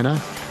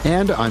Carolina,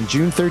 and on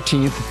June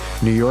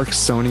 13th, New York's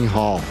Sony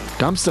Hall.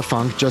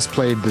 Dumpstaphunk just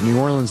played the New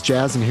Orleans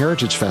Jazz and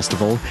Heritage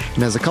Festival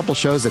and has a couple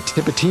shows at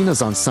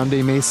Tipitina's on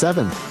Sunday, May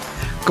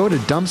 7th. Go to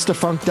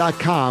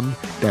dumpstaphunk.com,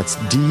 that's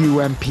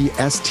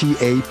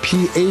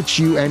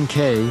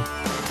DUMPSTAPHUNK,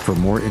 for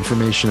more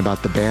information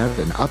about the band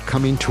and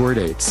upcoming tour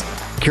dates.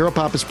 Caro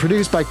Pop is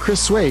produced by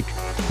Chris Swake,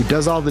 who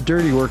does all the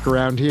dirty work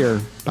around here.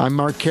 I'm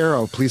Mark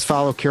Caro. Please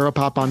follow Caro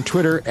Pop on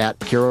Twitter at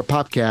Caro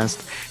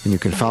Popcast, and you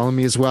can follow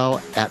me as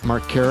well at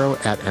Mark Caro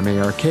at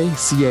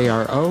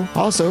MarkCaro.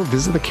 Also,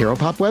 visit the Caro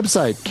Pop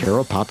website,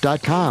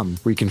 caropop.com,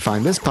 where you can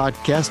find this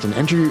podcast and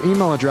enter your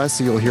email address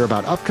so you'll hear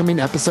about upcoming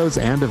episodes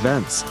and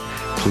events.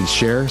 Please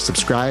share,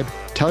 subscribe,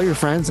 tell your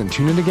friends, and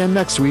tune in again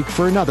next week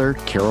for another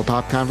Caro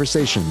Pop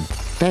conversation.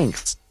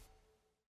 Thanks.